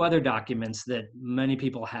two other documents that many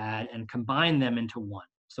people had and combined them into one.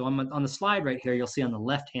 So on the slide right here, you'll see on the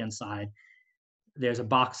left-hand side, there's a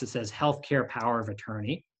box that says Healthcare Power of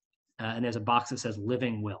Attorney, and there's a box that says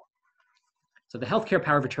Living Will. So the healthcare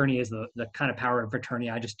power of attorney is the kind of power of attorney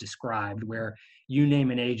I just described, where you name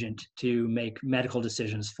an agent to make medical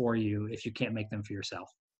decisions for you if you can't make them for yourself.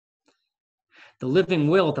 The living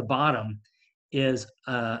will at the bottom is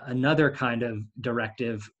another kind of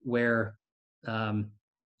directive where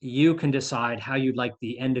you can decide how you'd like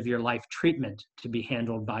the end of your life treatment to be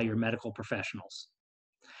handled by your medical professionals.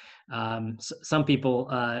 Some people,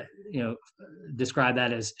 describe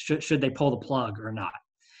that as should they pull the plug or not.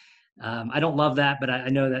 I don't love that, but I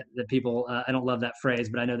know that people, I don't love that phrase,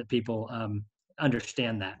 but I know that people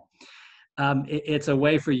understand that. It's a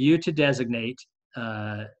way for you to designate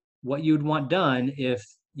what you'd want done if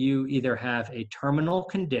you either have a terminal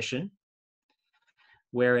condition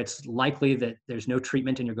where it's likely that there's no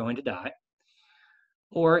treatment and you're going to die,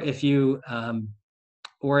 or if you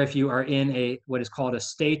are in what is called a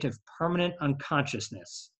state of permanent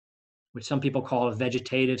unconsciousness, which some people call a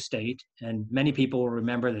vegetative state. And many people will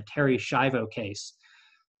remember the Terry Schiavo case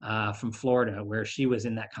from Florida, where she was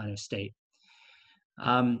in that kind of state.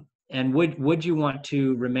 And would you want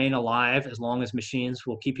to remain alive as long as machines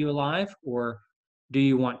will keep you alive, or do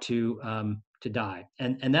you want to die?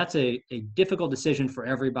 And that's a difficult decision for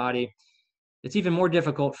everybody. It's even more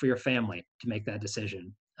difficult for your family to make that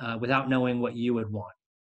decision without knowing what you would want.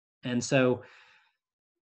 And so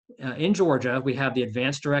in Georgia, we have the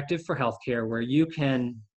Advanced Directive for Healthcare, where you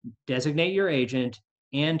can designate your agent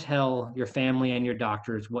and tell your family and your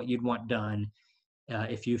doctors what you'd want done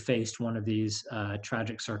if you faced one of these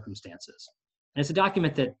tragic circumstances. And it's a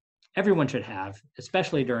document that everyone should have,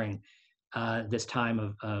 especially during this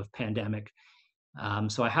time of pandemic.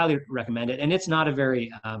 So I highly recommend it. And it's not a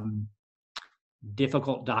very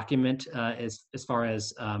difficult document as far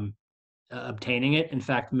as obtaining it. In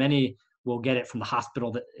fact, many will get it from the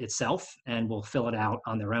hospital itself and will fill it out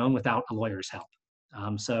on their own without a lawyer's help.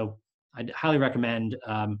 So I'd highly recommend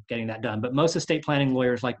getting that done. But most estate planning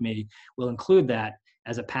lawyers like me will include that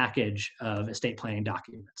as a package of estate planning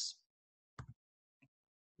documents.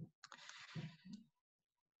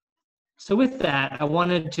 So with that, I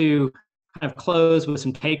wanted to kind of close with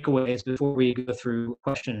some takeaways before we go through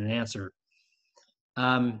question and answer.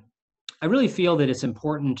 I really feel that it's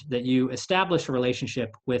important that you establish a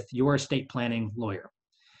relationship with your estate planning lawyer.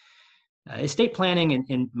 Estate planning,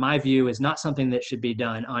 in my view, is not something that should be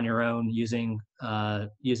done on your own using a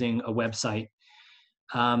website.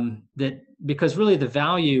 Because really the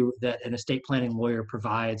value that an estate planning lawyer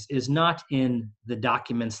provides is not in the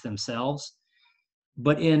documents themselves,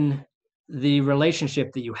 but in the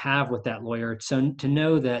relationship that you have with that lawyer, so to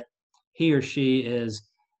know that he or she is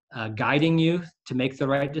guiding you to make the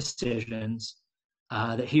right decisions,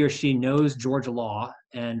 that he or she knows Georgia law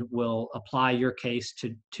and will apply your case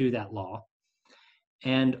to that law.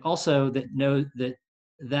 And also that know that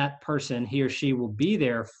that person, he or she, will be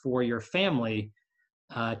there for your family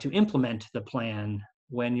to implement the plan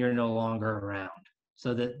when you're no longer around,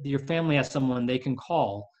 so that your family has someone they can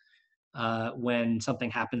call when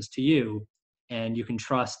something happens to you, and you can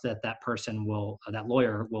trust that that person will, that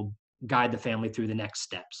lawyer will guide the family through the next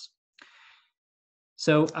steps.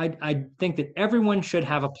 So I think that everyone should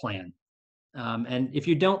have a plan. And if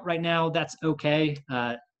you don't right now, that's okay.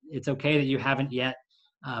 It's okay that you haven't yet,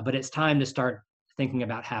 but it's time to start thinking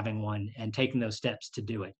about having one and taking those steps to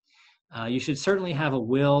do it. You should certainly have a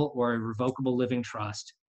will or a revocable living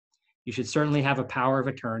trust. You should certainly have a power of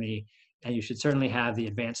attorney, and you should certainly have the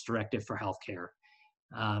advance directive for healthcare.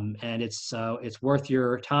 And it's worth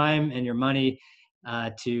your time and your money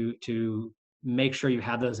to make sure you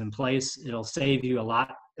have those in place. It'll save you a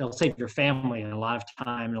lot. It'll save your family a lot of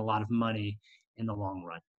time and a lot of money in the long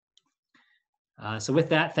run. So with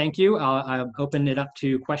that, thank you. I'll open it up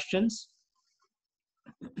to questions.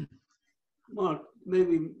 Mark,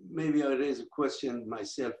 maybe I'll raise a question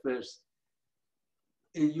myself first.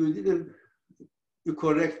 You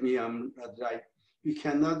correct me, I'm not right. You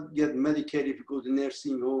cannot get Medicaid if you go to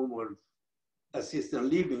nursing home or assisted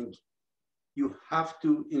living. You have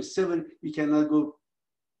to, you cannot go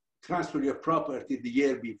transfer your property the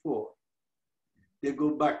year before. They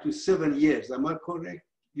go back to 7 years. Am I correct?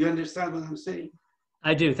 You understand what I'm saying?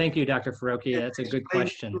 I do. Thank you, Dr. Farokhi. That's a good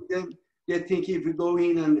question. They think if you go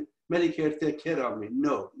in and Medicare take care of me.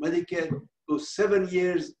 No, Medicare goes 7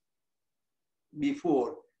 years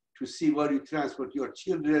before to see where you transfer your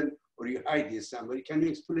children or you hide it somewhere. Can you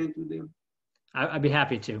explain to them? I'd be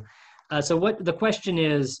happy to. So what the question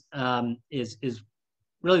is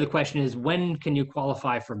really the question is, when can you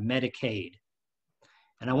qualify for Medicaid?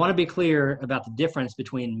 And I want to be clear about the difference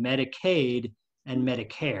between Medicaid and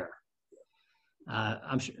Medicare.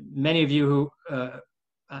 I'm sure many of you who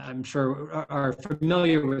I'm sure are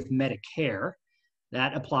familiar with Medicare.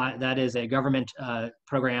 That is a government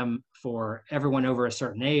program for everyone over a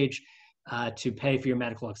certain age to pay for your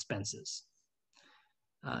medical expenses.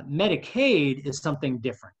 Medicaid is something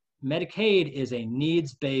different. Medicaid is a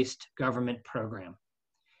needs-based government program.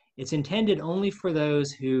 It's intended only for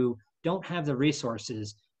those who don't have the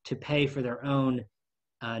resources to pay for their own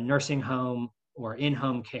nursing home or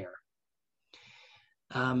in-home care.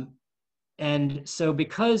 And so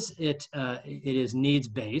because it is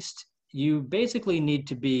needs-based, you basically need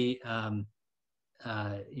to be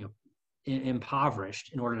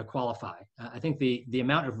impoverished in order to qualify. I think the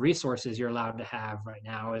amount of resources you're allowed to have right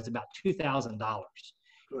now is about $2,000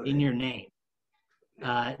 in your name.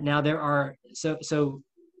 Now there are, so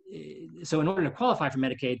in order to qualify for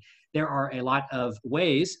Medicaid, there are a lot of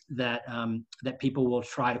ways that, that people will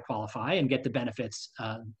try to qualify and get the benefits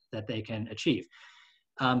that they can achieve.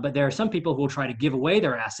 But there are some people who will try to give away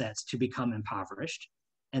their assets to become impoverished.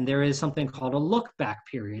 And there is something called a look-back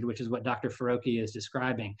period, which is what Dr. Farokhi is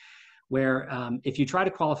describing, where if you try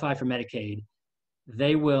to qualify for Medicaid,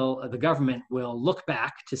 the government will look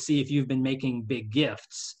back to see if you've been making big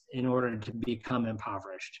gifts in order to become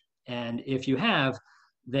impoverished. And if you have,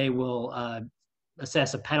 they will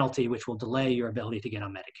assess a penalty which will delay your ability to get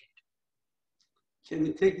on Medicaid. Can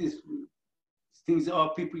you take these things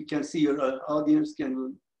off? People can see your audience.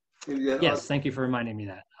 Can Yes, thank you for reminding me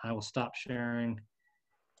that. I will stop sharing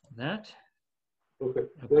that. Okay.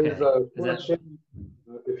 There's a question.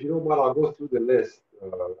 If you don't mind, I'll go through the list.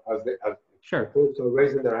 As sure. Folks are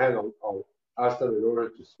raising their hand, I'll ask them in order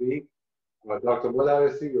to speak. Dr.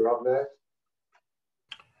 Mudarisi, you're up next.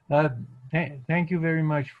 Thank you very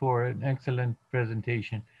much for an excellent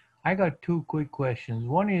presentation. I got two quick questions.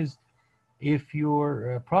 One is, if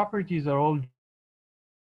your properties are all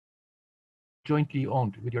jointly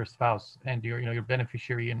owned with your spouse and your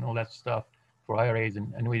beneficiary and all that stuff for IRAs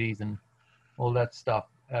and annuities and all that stuff,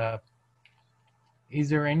 is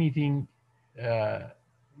there anything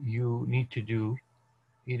you need to do,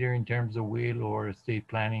 either in terms of will or estate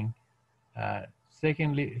planning?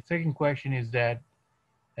 Second question is that,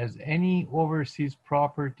 as any overseas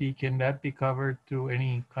property, can that be covered through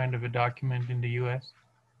any kind of a document in the U.S.?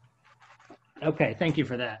 Okay, thank you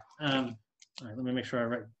for that. All right, let me make sure I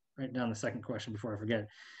write down the second question before I forget.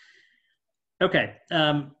 Okay,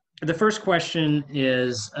 the first question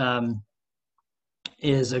is a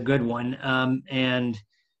good one,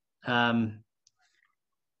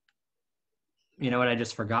 You know what? I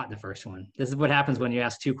just forgot the first one. This is what happens when you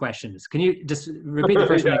ask two questions. Can you just repeat the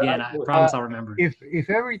first one again? I promise I'll remember. If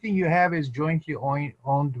everything you have is jointly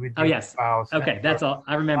owned with your yes. spouse. Okay, that's all.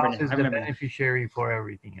 I remember now. Is I remember the beneficiary for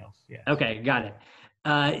everything else. Yeah. Okay, got it.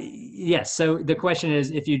 Yes. So the question is,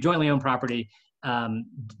 if you jointly own property,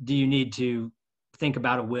 do you need to think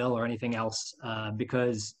about a will or anything else?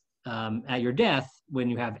 Because at your death, when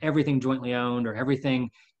you have everything jointly owned or everything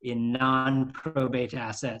in non-probate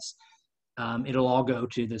assets, it'll all go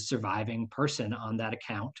to the surviving person on that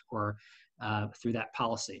account or through that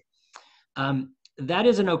policy. That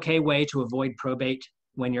is an okay way to avoid probate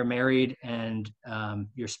when you're married and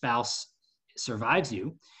your spouse survives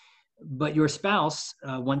you. But your spouse,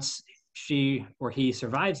 once she or he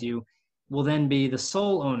survives you, will then be the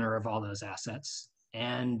sole owner of all those assets,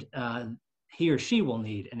 and he or she will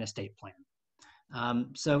need an estate plan.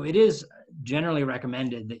 So it is generally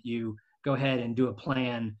recommended that you go ahead and do a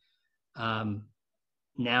plan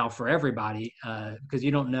now for everybody, because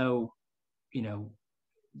you don't know,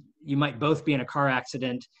 you might both be in a car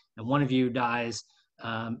accident and one of you dies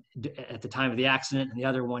at the time of the accident and the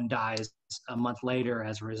other one dies a month later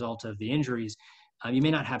as a result of the injuries. You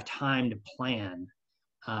may not have time to plan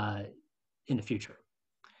in the future.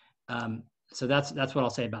 So that's what I'll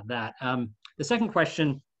say about that. The second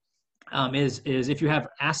question is if you have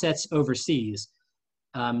assets overseas,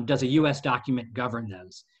 does a U.S. document govern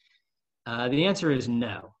those? The answer is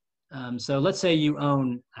no. So let's say you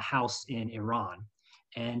own a house in Iran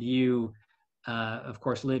and you, of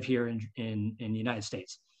course, live here in the United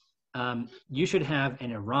States. You should have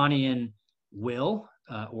an Iranian will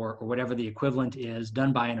or whatever the equivalent is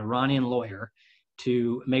done by an Iranian lawyer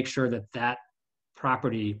to make sure that that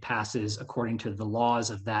property passes according to the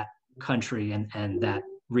laws of that country and that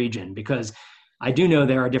region. Because I do know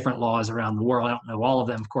there are different laws around the world. I don't know all of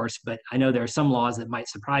them, of course, but I know there are some laws that might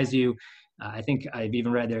surprise you. I think I've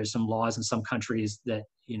even read there's some laws in some countries that,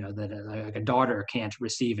 that like a daughter can't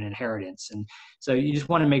receive an inheritance. And so you just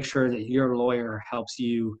want to make sure that your lawyer helps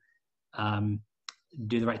you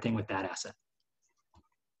do the right thing with that asset.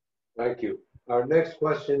 Thank you. Our next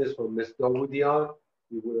question is from Ms. Dawudian.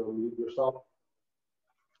 You will unmute yourself.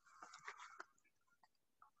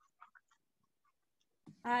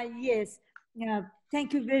 Yes.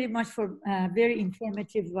 Thank you very much for a very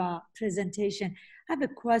informative presentation. I have a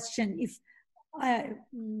question.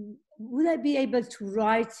 Would I be able to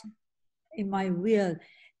write in my will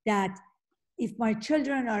that if my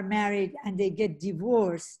children are married and they get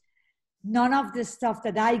divorced, none of the stuff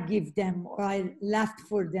that I give them or I left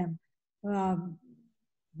for them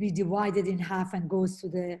be divided in half and goes to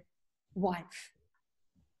the wife?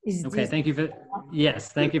 Okay, thank you for, yes,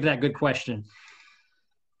 thank you for that good question.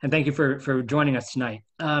 And thank you for joining us tonight.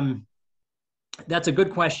 That's a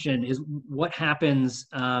good question, is what happens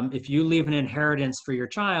if you leave an inheritance for your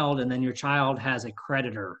child and then your child has a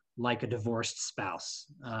creditor, like a divorced spouse,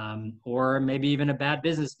 or maybe even a bad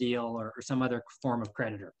business deal or some other form of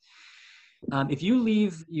creditor. If you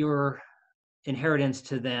leave your inheritance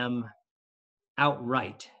to them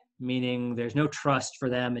outright, meaning there's no trust for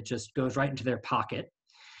them, it just goes right into their pocket,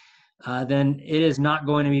 then it is not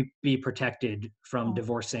going to be protected from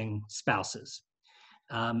divorcing spouses.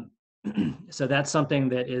 So that's something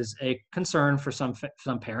that is a concern for some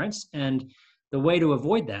parents. And the way to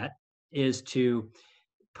avoid that is to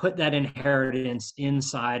put that inheritance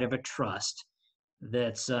inside of a trust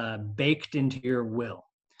that's baked into your will.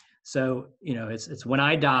 So, it's when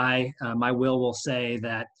I die, my will say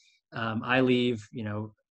that I leave,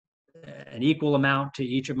 an equal amount to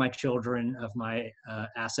each of my children of my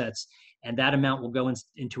assets, and that amount will go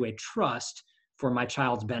into a trust for my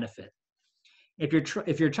child's benefit.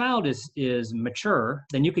 If your child is mature,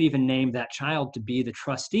 then you could even name that child to be the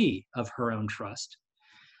trustee of her own trust.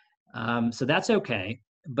 So that's okay.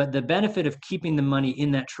 But the benefit of keeping the money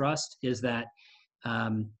in that trust is that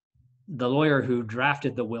the lawyer who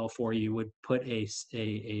drafted the will for you would put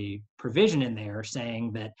a provision in there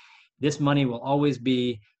saying that this money will always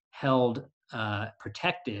be held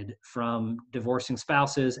protected from divorcing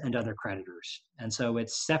spouses and other creditors. And so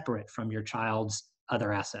it's separate from your child's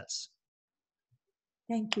other assets.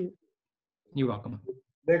 Thank you. You're welcome.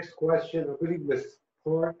 Next question, I believe Ms.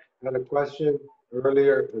 Park had a question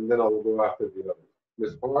earlier, and then I'll go after the others.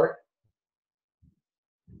 Ms. Park?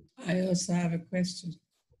 I also have a question.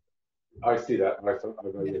 I see that. I got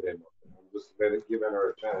your name. I'm just giving her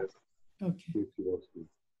a chance. Okay. If she wants to.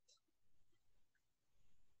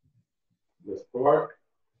 Ms. Park?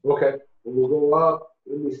 Okay, we'll go up.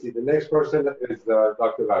 Let me see. The next person is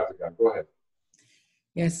Dr. Varzagan. Go ahead.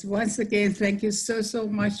 Yes, once again, thank you so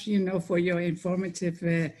much, for your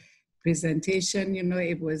informative presentation. You know,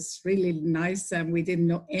 it was really nice, and we didn't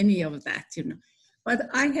know any of that, you know. But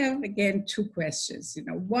I have, again, two questions. You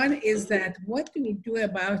know, one is that what do we do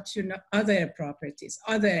about, you know, other properties,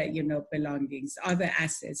 other, you know, belongings, other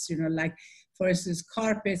assets, you know, like, for instance,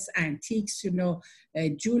 carpets, antiques, you know,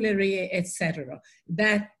 jewelry, etc.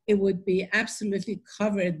 That it would be absolutely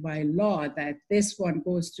covered by law that this one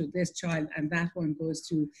goes to this child and that one goes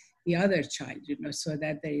to the other child, you know, so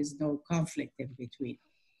that there is no conflict in between.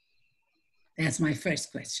 That's my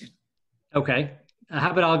first question. Okay.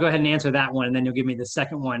 How about I'll go ahead and answer that one, and then you'll give me the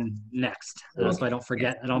second one next, Okay. so I don't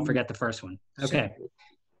forget. I don't forget the first one. Okay.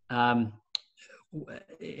 Sure.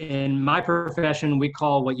 In my profession, we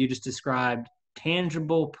call what you just described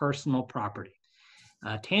tangible personal property.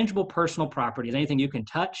 Tangible personal property is anything you can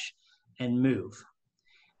touch and move,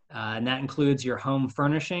 and that includes your home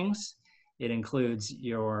furnishings. It includes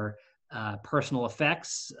your personal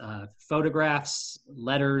effects, photographs,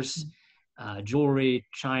 letters, jewelry,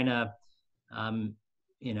 china.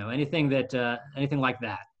 You know, anything like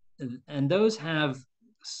that. And those have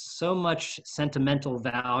so much sentimental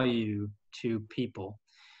value to people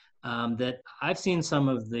that I've seen some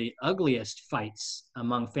of the ugliest fights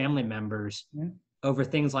among family members over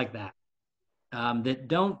things like that, that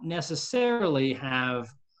don't necessarily have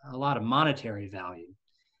a lot of monetary value.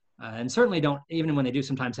 And certainly don't, even when they do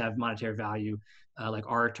sometimes have monetary value, like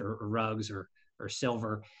art or rugs or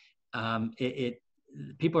silver,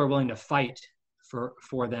 people are willing to fight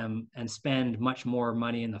for them and spend much more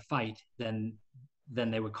money in the fight than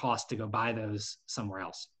they would cost to go buy those somewhere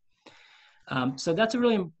else. So that's a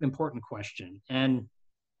really important question. And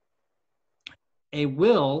a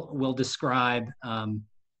will describe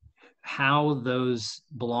how those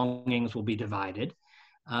belongings will be divided.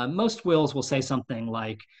 Most wills will say something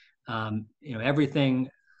like, you know, everything,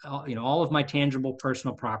 you know, all of my tangible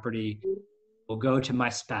personal property will go to my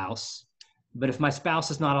spouse. But if my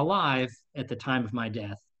spouse is not alive at the time of my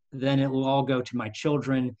death, then it will all go to my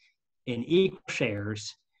children in equal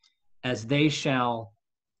shares as they shall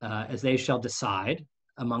decide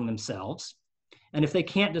among themselves. And if they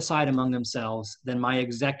can't decide among themselves, then my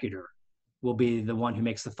executor will be the one who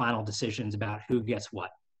makes the final decisions about who gets what.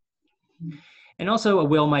 And also a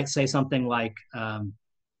will might say something like,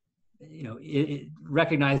 you know,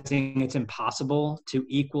 recognizing it's impossible to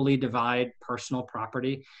equally divide personal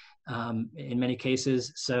property in many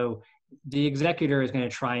cases. So the executor is going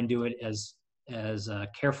to try and do it as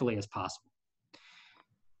carefully as possible.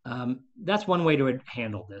 That's one way to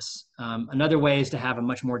handle this. Another way is to have a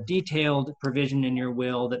much more detailed provision in your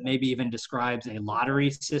will that maybe even describes a lottery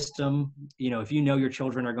system. You know, if you know your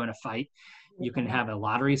children are going to fight, you can have a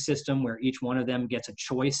lottery system where each one of them gets a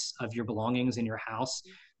choice of your belongings in your house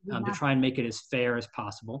to try and make it as fair as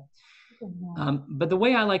possible. But the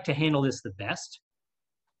way I like to handle this the best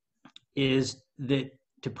is that,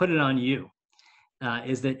 to put it on you,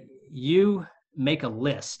 is that you make a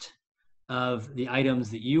list of the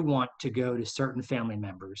items that you want to go to certain family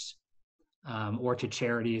members or to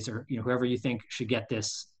charities, or, you know, whoever you think should get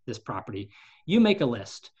this property. You make a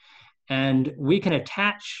list, and we can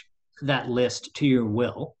attach that list to your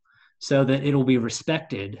will so that it'll be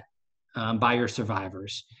respected by your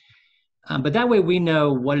survivors. But that way we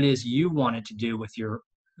know what it is you wanted to do with your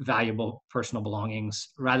valuable personal belongings,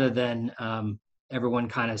 rather than everyone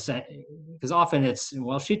kind of say, because often it's,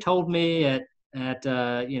 well, she told me at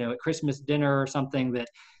you know, at Christmas dinner or something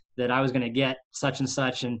that I was going to get such and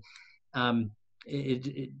such, and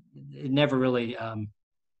it never really,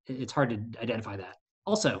 it's hard to identify that.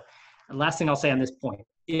 Also, the last thing I'll say on this point,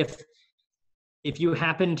 if you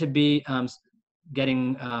happen to be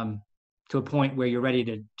getting to a point where you're ready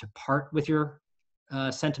to part with your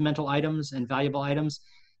sentimental items and valuable items,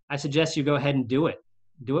 I suggest you go ahead and do it.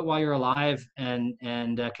 Do it while you're alive, and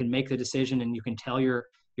can make the decision, and you can tell your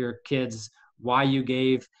kids why you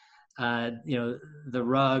gave you know, the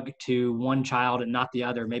rug to one child and not the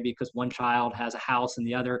other. Maybe because one child has a house and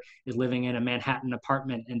the other is living in a Manhattan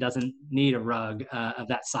apartment and doesn't need a rug of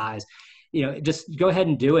that size. You know, just go ahead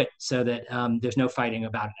and do it so that there's no fighting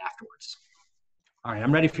about it afterwards. All right,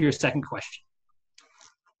 I'm ready for your second question.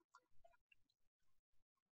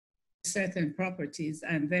 Certain properties,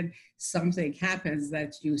 and then something happens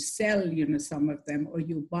that you sell, you know, some of them, or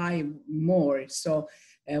you buy more. So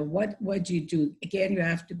what do you do? Again, you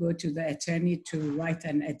have to go to the attorney to write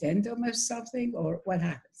an addendum or something, or what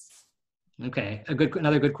happens? Okay,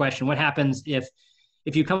 another good question. What happens if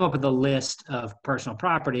you come up with a list of personal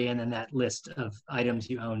property and then that list of items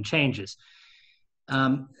you own changes?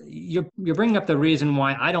 You're bringing up the reason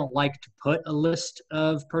why I don't like to put a list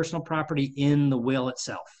of personal property in the will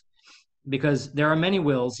itself. because there are many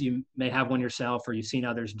wills, you may have one yourself or you've seen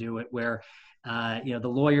others do it, where you know, the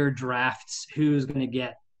lawyer drafts who's going to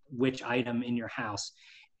get which item in your house.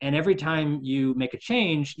 And every time you make a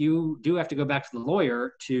change, you do have to go back to the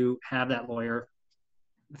lawyer to have that lawyer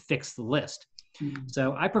fix the list.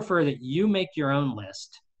 So I prefer that you make your own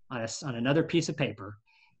list on another piece of paper,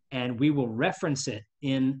 and we will reference it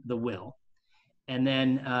in the will. And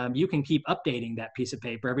then you can keep updating that piece of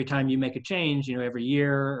paper every time you make a change, you know, every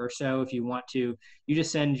year or so if you want to. You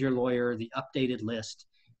just send your lawyer the updated list,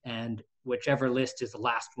 and whichever list is the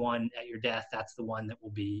last one at your death, that's the one that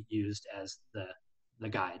will be used as the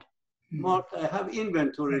guide. Mark, I have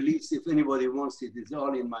inventory list if anybody wants it. It's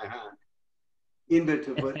all in my hand.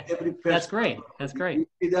 Inventory for every person. That's great. That's great. You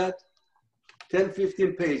see that? 10,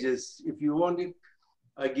 15 pages. If you want it,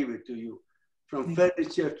 I give it to you. From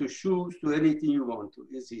furniture to shoes to anything you want to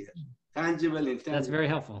is here. Tangible, intangible. That's very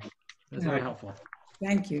helpful. That's very helpful.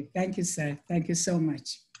 Thank you. Thank you, sir. Thank you so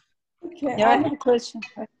much. Okay, Yeah, I have a question.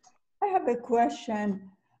 I have a question,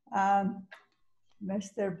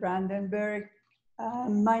 Mr. Brandenburg.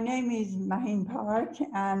 My name is Mahin Park,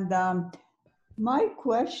 and my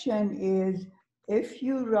question is, if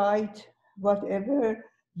you write whatever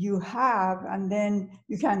you have, and then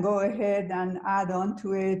you can go ahead and add on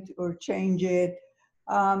to it or change it.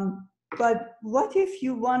 But what if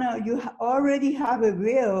you already have a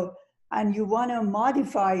will and you wanna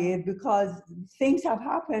modify it because things have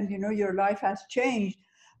happened, you know, your life has changed.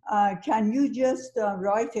 Can you just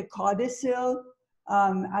write a codicil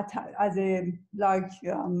as a,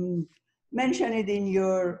 mention it in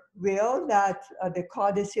your will that the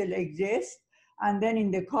codicil exists, and then in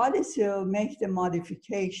the codicil make the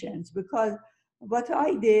modifications? Because what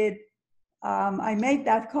I did, I made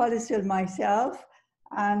that codicil myself,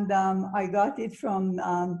 and I got it from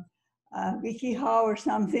WikiHow or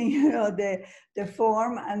something, you know, the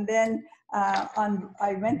form, and then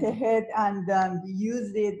I went ahead and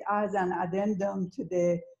used it as an addendum to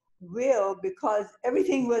the will, because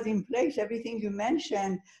everything was in place, everything you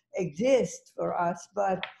mentioned exists for us,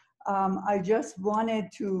 but I just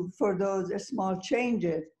wanted to, for those small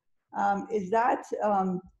changes. Is that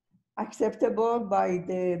acceptable by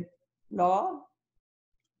the law?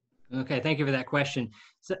 Okay, thank you for that question.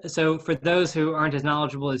 So for those who aren't as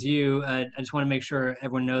knowledgeable as you, I just want to make sure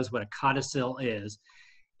everyone knows what a codicil is.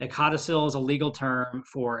 A codicil is a legal term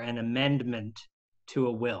for an amendment to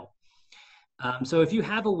a will. So if you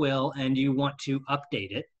have a will and you want to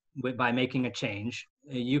update it by making a change,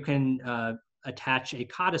 you can attach a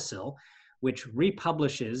codicil, which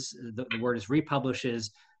republishes, the word is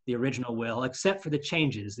republishes the original will, except for the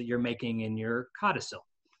changes that you're making in your codicil.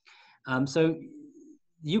 So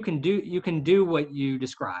you can do what you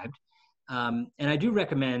described. And I do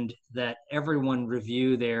recommend that everyone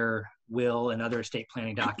review their will and other estate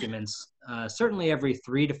planning documents, certainly every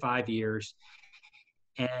 3 to 5 years.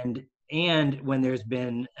 And when there's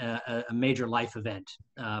been a major life event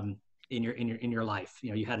in your life, you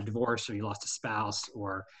know, you had a divorce or you lost a spouse,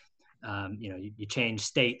 or you know, you changed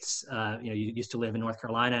states. You know, you used to live in North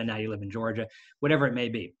Carolina and now you live in Georgia, whatever it may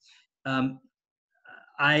be.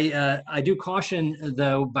 I do caution,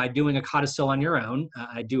 though, by doing a codicil on your own.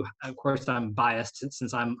 I do, of course, I'm biased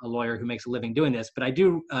since I'm a lawyer who makes a living doing this, but I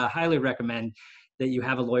do highly recommend that you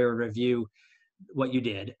have a lawyer review what you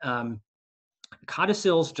did.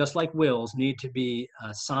 Codicils, just like wills, need to be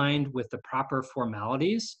signed with the proper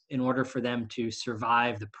formalities in order for them to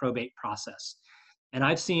survive the probate process. And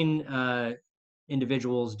I've seen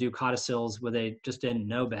individuals do codicils where they just didn't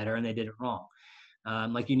know better and they did it wrong.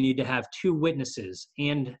 Like you need to have 2 witnesses,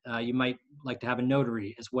 and you might like to have a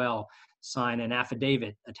notary as well sign an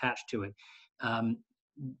affidavit attached to it.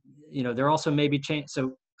 You know, there also may be change.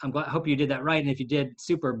 So I hope you did that right, and if you did,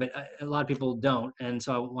 super. But a lot of people don't, and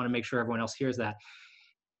so I want to make sure everyone else hears that.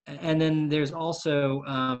 And then there's also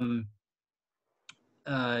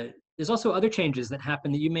other changes that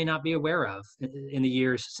happen that you may not be aware of in the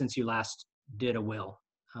years since you last did a will.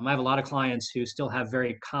 I have a lot of clients who still have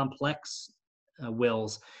very complex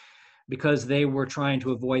wills because they were trying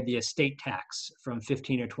to avoid the estate tax from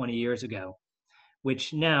 15 or 20 years ago,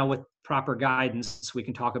 which now with proper guidance, we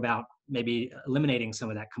can talk about maybe eliminating some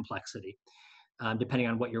of that complexity, depending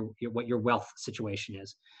on what your wealth situation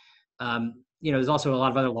is. You know, there's also a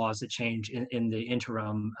lot of other laws that change in the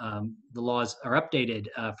interim. The laws are updated.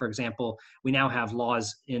 For example, we now have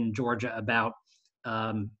laws in Georgia about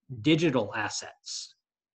digital assets,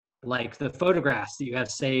 like the photographs that you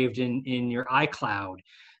have saved in your iCloud,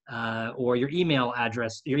 or your email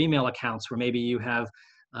address, your email accounts, where maybe you have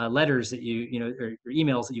letters that or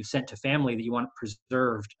emails that you've sent to family that you want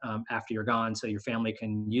preserved after you're gone, so your family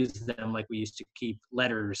can use them like we used to keep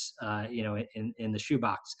letters, in the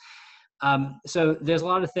shoebox. So there's a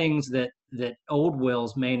lot of things that old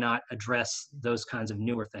wills may not address, those kinds of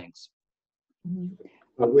newer things.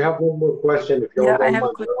 We have one more question. If you all don't mind,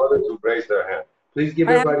 the others who raised their hand. Please give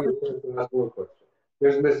everybody a chance to ask one question.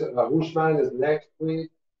 There's Ms. Hushman is next, please.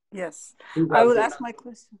 Yes, Please I will ask my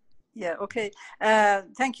question. Yeah, okay.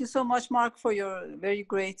 Thank you so much, Mark, for your very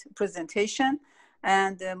great presentation.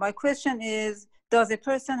 And my question is, does a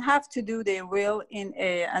person have to do their will in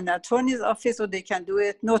an attorney's office, or they can do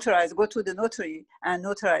it notarized, go to the notary and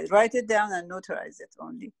notarize, write it down and notarize it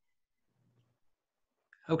only?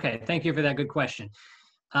 Okay, thank you for that good question.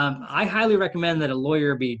 I highly recommend that a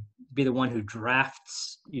lawyer be the one who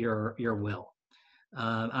drafts your will.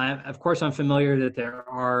 Of course, I'm familiar that there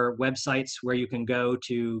are websites where you can go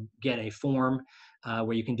to get a form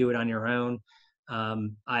where you can do it on your own.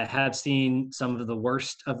 I have seen some of the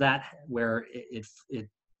worst of that, where it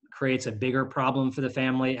creates a bigger problem for the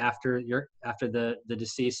family after the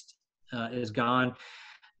deceased is gone.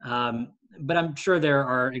 But I'm sure there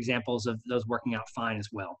are examples of those working out fine as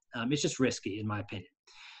well. It's just risky, in my opinion.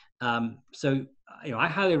 So I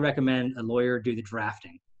highly recommend a lawyer do the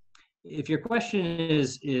drafting. If your question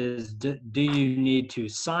is do you need to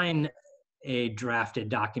sign a drafted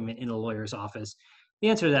document in a lawyer's office, the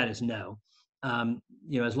answer to that is no.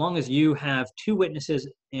 As long as you have two witnesses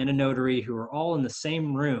and a notary who are all in the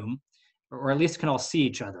same room, or at least can all see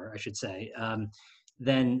each other, I should say,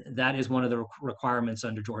 then that is one of the requirements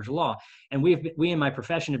under Georgia law. And we in my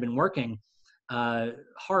profession have been working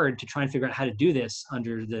hard to try and figure out how to do this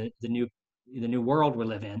under the new world we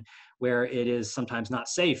live in, where it is sometimes not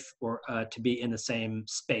safe or to be in the same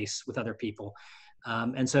space with other people.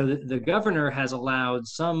 And so the governor has allowed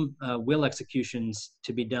some will executions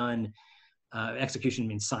to be done. Execution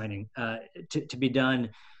means signing, to be done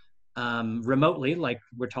remotely, like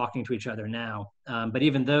we're talking to each other now. But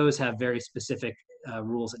even those have very specific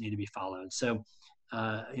rules that need to be followed. So,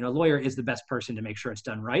 a lawyer is the best person to make sure it's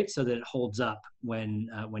done right, so that it holds up when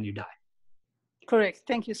you die. Correct.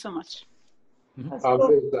 Thank you so much. Ms.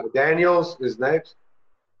 Daniels is next.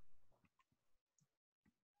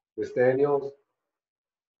 Ms. Daniels.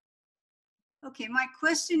 Okay, my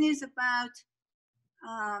question is about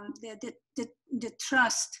the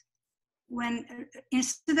trust. When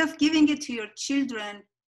instead of giving it to your children,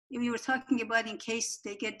 you were talking about in case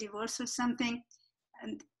they get divorced or something,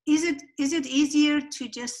 and is it easier to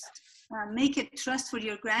just make a trust for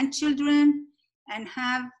your grandchildren and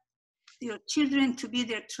have your children to be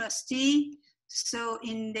their trustee? So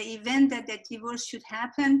in the event that the divorce should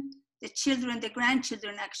happen, the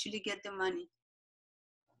grandchildren actually get the money.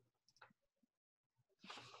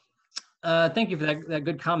 Thank you for that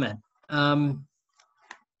good comment.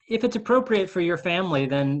 If it's appropriate for your family,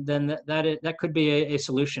 then that could be a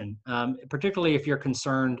solution. Particularly if you're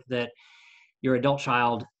concerned that your adult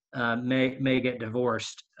child may get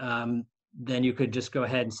divorced, then you could just go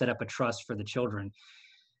ahead and set up a trust for the children.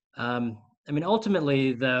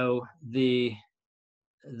 Ultimately, though, the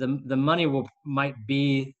money might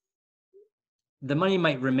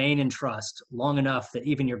remain in trust long enough that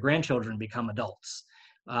even your grandchildren become adults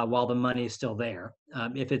while the money is still there.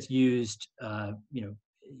 If it's used,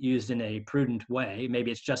 used in a prudent way,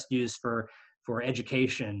 maybe it's just used for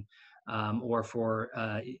education or for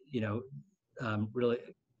really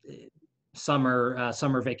summer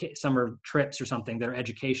trips or something that are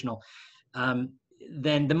educational.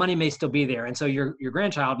 Then the money may still be there, and so your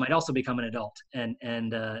grandchild might also become an adult and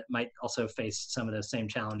might also face some of those same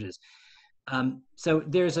challenges. So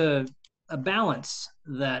there's a balance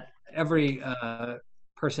that every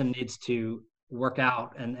person needs to work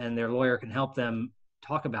out, and their lawyer can help them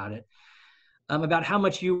talk about it, about how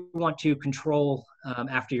much you want to control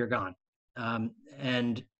after you're gone.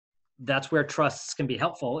 And that's where trusts can be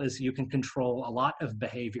helpful, is you can control a lot of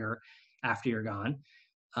behavior after you're gone.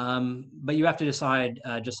 But you have to decide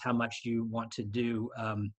just how much you want to do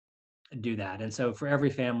that. And so for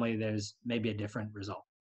every family, there's maybe a different result.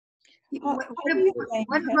 What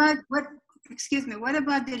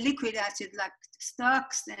about the liquid asset like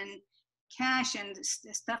stocks and cash and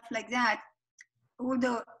stuff like that?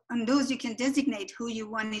 Although on those you can designate who you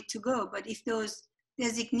want it to go, but if those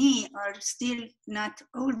designees are still not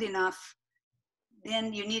old enough,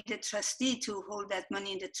 then you need a trustee to hold that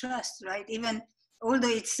money in the trust, right? Even although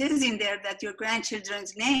it says in there that your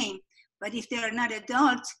grandchildren's name, but if they are not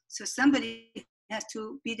adults, so somebody has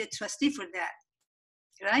to be the trustee for that,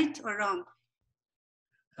 right or wrong?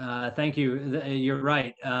 Thank you. You're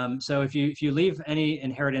right. So if you leave any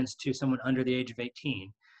inheritance to someone under the age of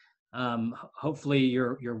 18, hopefully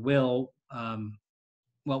your will,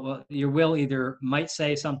 your will either might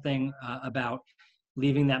say something about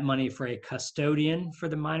leaving that money for a custodian for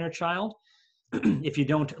the minor child, if you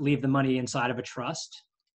don't leave the money inside of a trust,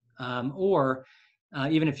 or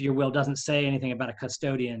even if your will doesn't say anything about a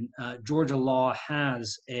custodian, Georgia law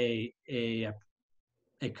has a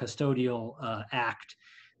custodial act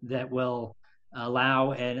that will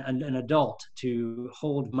allow an adult to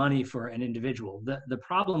hold money for an individual. The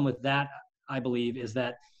problem with that, I believe, is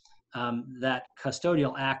that that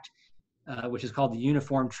custodial act, which is called the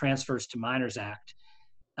Uniform Transfers to Minors Act,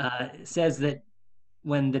 says that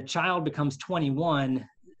when the child becomes 21,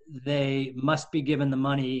 they must be given the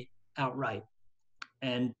money outright.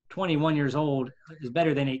 And 21 years old is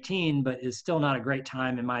better than 18, but is still not a great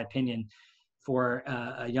time, in my opinion, for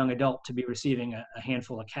a young adult to be receiving a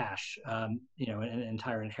handful of cash, an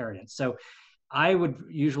entire inheritance. So I would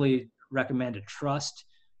usually recommend a trust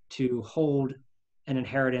to hold an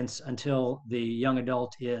inheritance until the young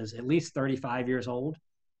adult is at least 35 years old.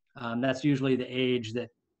 That's usually the age that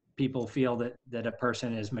people feel that a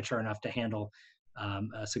person is mature enough to handle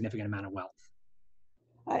a significant amount of wealth.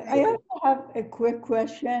 I also have a quick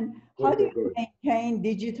question. How do you maintain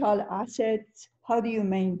digital assets? How do you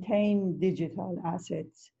maintain digital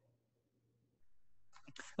assets?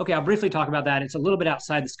 Okay, I'll briefly talk about that. It's a little bit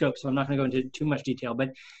outside the scope, so I'm not going to go into too much detail. But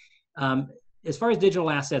as far as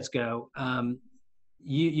digital assets go,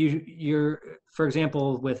 you're, for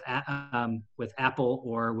example, with Apple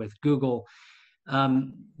or with Google,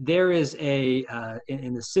 there is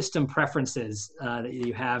in the system preferences that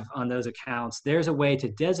you have on those accounts, there's a way to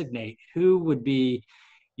designate who would be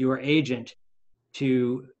your agent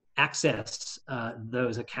to access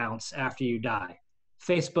those accounts after you die.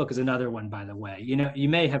 Facebook is another one, by the way. You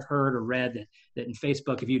may have heard or read that in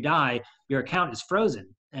Facebook, if you die, your account is frozen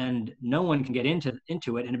and no one can get into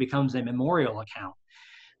it, and it becomes a memorial account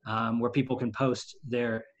where people can post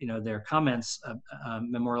their comments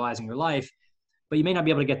memorializing your life, but you may not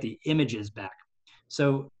be able to get the images back.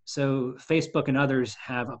 So Facebook and others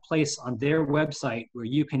have a place on their website where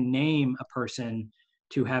you can name a person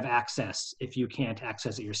to have access if you can't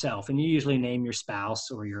access it yourself. And you usually name your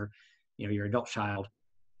spouse or your adult child.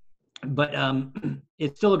 But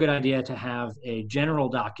it's still a good idea to have a general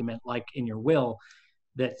document like in your will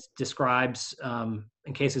that describes,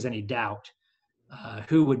 in case there's any doubt,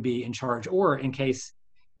 who would be in charge, or in case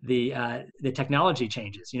the technology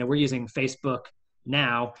changes. We're using Facebook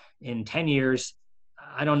now. In 10 years,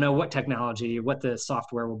 I don't know what technology, what the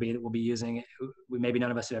software will be that we'll be using. Maybe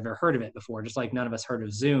none of us have ever heard of it before, just like none of us heard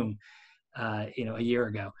of Zoom, a year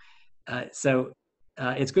ago. So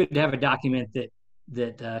it's good to have a document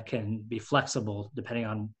that can be flexible depending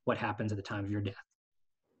on what happens at the time of your death.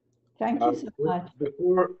 Thank you so much.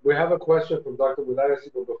 Before, we have a question from Dr. Mudarisi,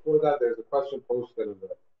 but before that, there's a question posted in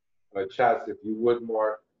the chats, if you would,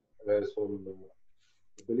 Mark. I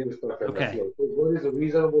believe it's Dr. Okay. What is a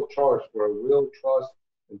reasonable charge for a will, trust,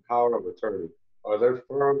 and power of attorney? Are there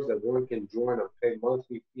firms that one can join and pay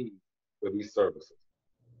monthly fees for these services?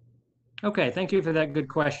 Okay, thank you for that good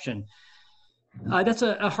question. That's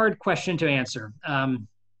a hard question to answer,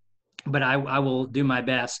 but I will do my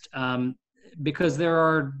best, because there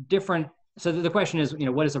are different. So the question is,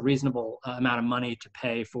 what is a reasonable amount of money to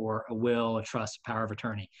pay for a will, a trust, power of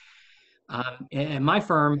attorney? In my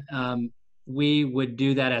firm, we would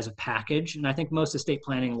do that as a package, and I think most estate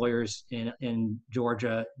planning lawyers in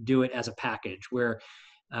Georgia do it as a package, where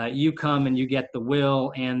you come and you get the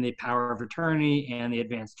will and the power of attorney and the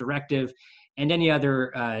advance directive and any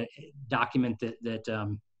other document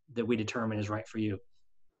that we determine is right for you.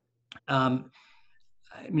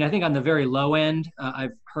 I think on the very low end,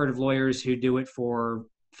 I've heard of lawyers who do it for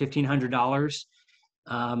 $1,500.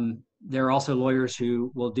 There are also lawyers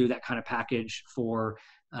who will do that kind of package for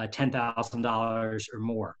 $10,000 or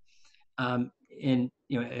more. In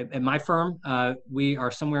my firm, we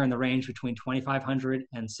are somewhere in the range between $2,500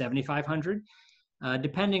 and $7,500,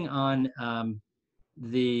 depending on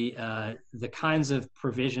the kinds of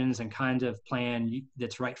provisions and kind of plan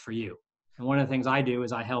that's right for you. And one of the things I do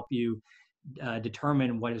is I help you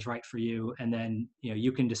determine what is right for you, and then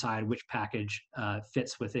you can decide which package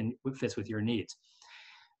fits with your needs.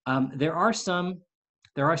 There are some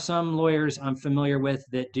lawyers I'm familiar with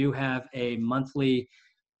that do have a monthly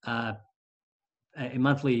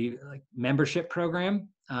membership program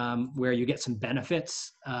where you get some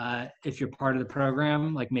benefits if you're part of the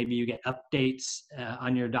program, like maybe you get updates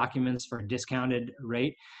on your documents for a discounted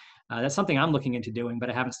rate. That's something I'm looking into doing, but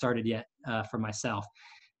I haven't started yet for myself.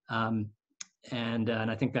 And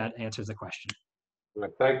I think that answers the question.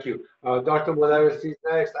 Right, thank you. Dr. Mudarisi is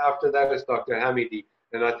next. After that is Dr. Hamidi.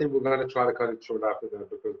 And I think we're going to try to cut it short after that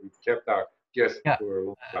because we've kept our guests for a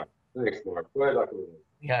long time. Thanks, Mark. Go ahead, Dr. Levine.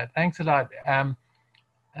 Yeah, thanks a lot.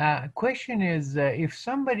 Question is, if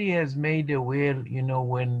somebody has made a will, you know,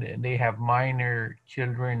 when they have minor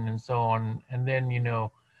children and so on, and then, you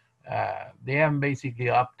know, they haven't basically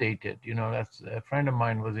updated, you know, that's a friend of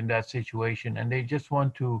mine was in that situation, and they just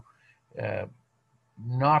want to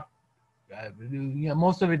not, you know,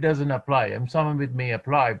 most of it doesn't apply. And some of it may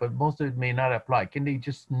apply, but most of it may not apply. Can they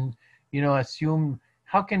just, you know, assume,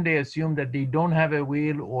 how can they assume that they don't have a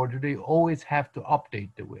will, or do they always have to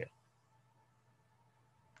update the will?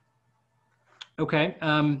 Okay.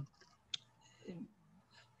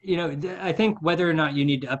 You know, I think whether or not you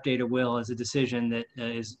need to update a will is a decision that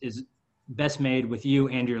is best made with you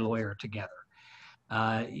and your lawyer together.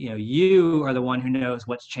 You know, you are the one who knows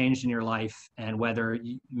what's changed in your life and whether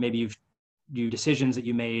maybe decisions that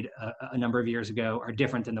you made a number of years ago are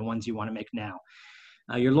different than the ones you want to make now.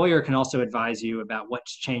 Your lawyer can also advise you about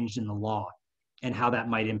what's changed in the law and how that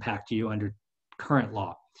might impact you under current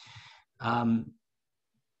law.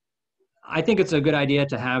 I think it's a good idea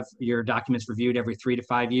to have your documents reviewed every 3 to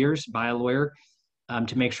 5 years by a lawyer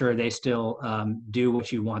to make sure they still do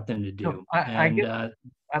what you want them to do.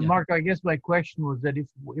 Mark, I guess my question was that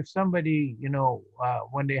if somebody, you know,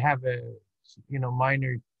 when they have you know,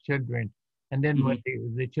 minor children, and then when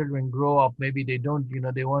the children grow up, maybe they don't, you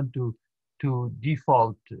know, they want to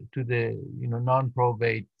default to the, you know,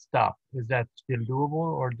 non-probate stuff. Is that still doable,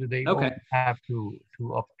 or do they have to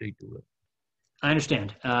update the will? I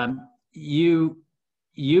understand. You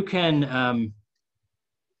can,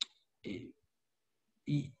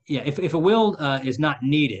 yeah, if a will is not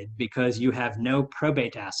needed because you have no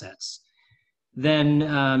probate assets, then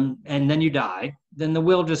and then you die, then the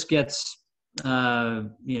will just gets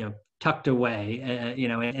you know, tucked away, you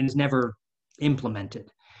know, and is never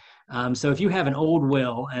implemented. So if you have an old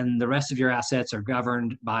will and the rest of your assets are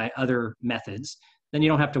governed by other methods, then you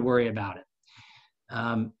don't have to worry about it.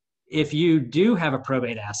 If you do have a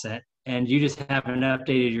probate asset and you just haven't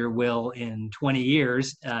updated your will in 20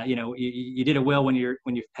 years, you know, you did a will when you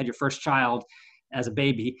had your first child as a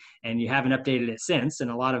baby, and you haven't updated it since, and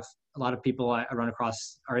a lot of people I run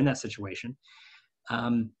across are in that situation.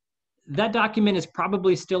 That document is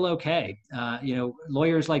probably still okay. You know,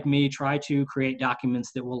 lawyers like me try to create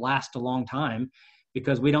documents that will last a long time,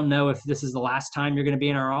 because we don't know if this is the last time you're going to be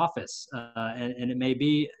in our office, and it may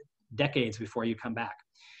be decades before you come back.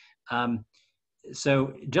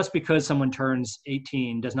 So just because someone turns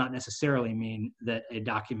 18 does not necessarily mean that a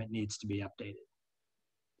document needs to be updated.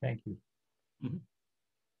 Thank you. Mm-hmm.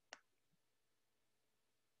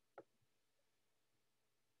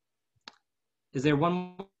 Is there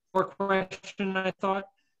one more question, I thought?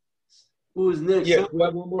 Who's next? Yes, we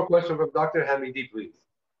have one more question from Dr. Hamidi, please.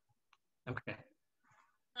 Okay.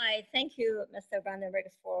 Hi, thank you, Mr. Brandenburg,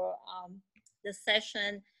 for this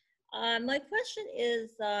session. My question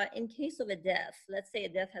is, in case of a death, let's say a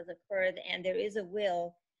death has occurred and there is a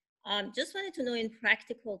will, just wanted to know in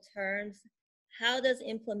practical terms, how does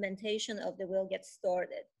implementation of the will get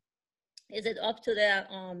started? Is it up to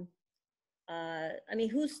the, I mean,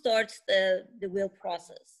 who starts the will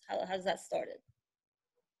process? How's that started?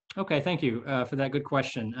 Okay, thank you for that good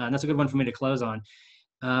question. That's a good one for me to close on.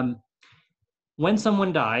 When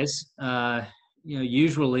someone dies, you know,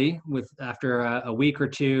 usually after a week or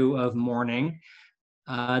two of mourning,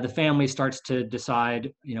 the family starts to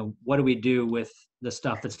decide, you know, what do we do with the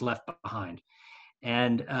stuff that's left behind?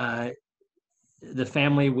 And the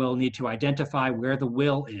family will need to identify where the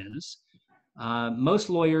will is. Most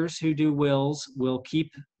lawyers who do wills will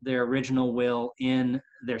keep their original will in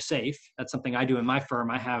their safe. That's something I do in my firm.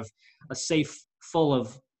 I have a safe full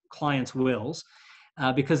of clients' wills.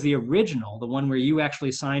 Because the original, the one where you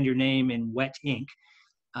actually signed your name in wet ink,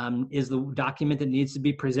 is the document that needs to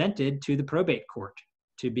be presented to the probate court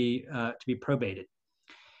to be probated.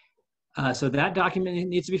 So that document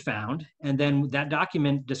needs to be found, and then that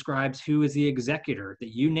document describes who is the executor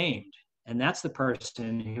that you named, and that's the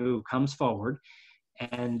person who comes forward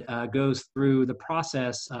and goes through the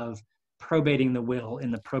process of probating the will in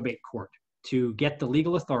the probate court to get the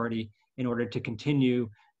legal authority in order to continue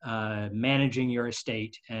managing your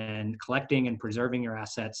estate and collecting and preserving your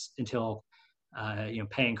assets until, you know,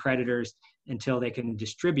 paying creditors until they can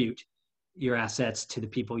distribute your assets to the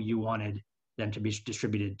people you wanted them to be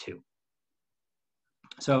distributed to.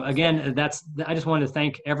 So again, I just wanted to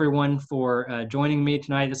thank everyone for joining me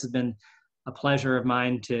tonight. This has been a pleasure of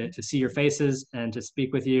mine to see your faces and to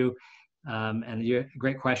speak with you, and your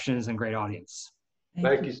great questions and great audience.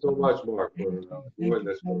 Thank you so much, Mark, for doing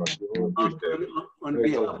this for us. On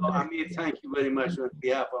behalf of Amir, thank you very much on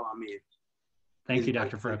behalf of Amir. Thank you,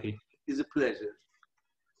 Dr. Faruqi. It's a pleasure.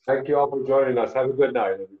 Thank you all for joining us. Have a good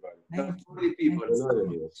night, everybody. Thank So many people. Good night,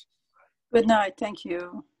 everyone. Good night. Thank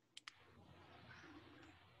you.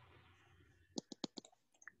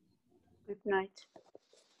 Good night.